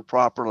structured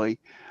properly,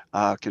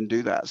 can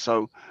do that.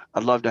 So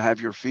I'd love to have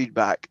your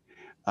feedback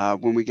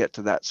when we get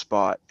to that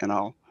spot, and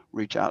I'll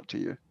reach out to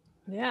you.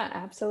 Yeah,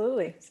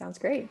 absolutely. Sounds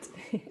great.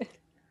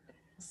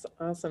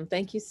 Awesome.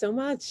 Thank you so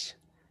much.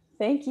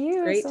 Thank you.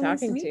 It's great so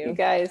talking nice to you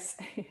guys.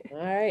 All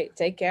right.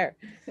 Take care.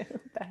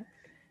 Bye.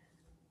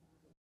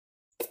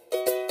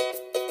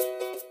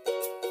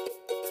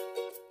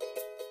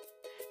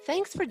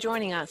 Thanks for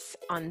joining us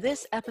on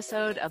this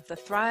episode of the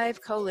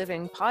Thrive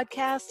Co-Living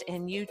podcast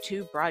and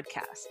YouTube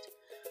broadcast.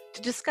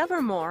 To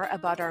discover more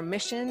about our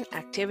mission,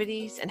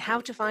 activities, and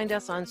how to find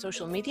us on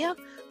social media,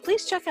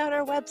 please check out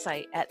our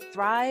website at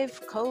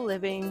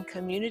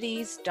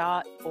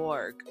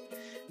thrivecolivingcommunities.org.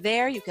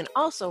 There you can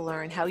also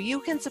learn how you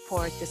can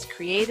support this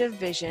creative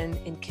vision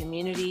in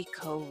community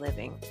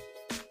co-living.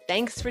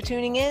 Thanks for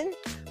tuning in.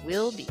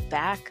 We'll be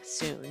back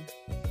soon.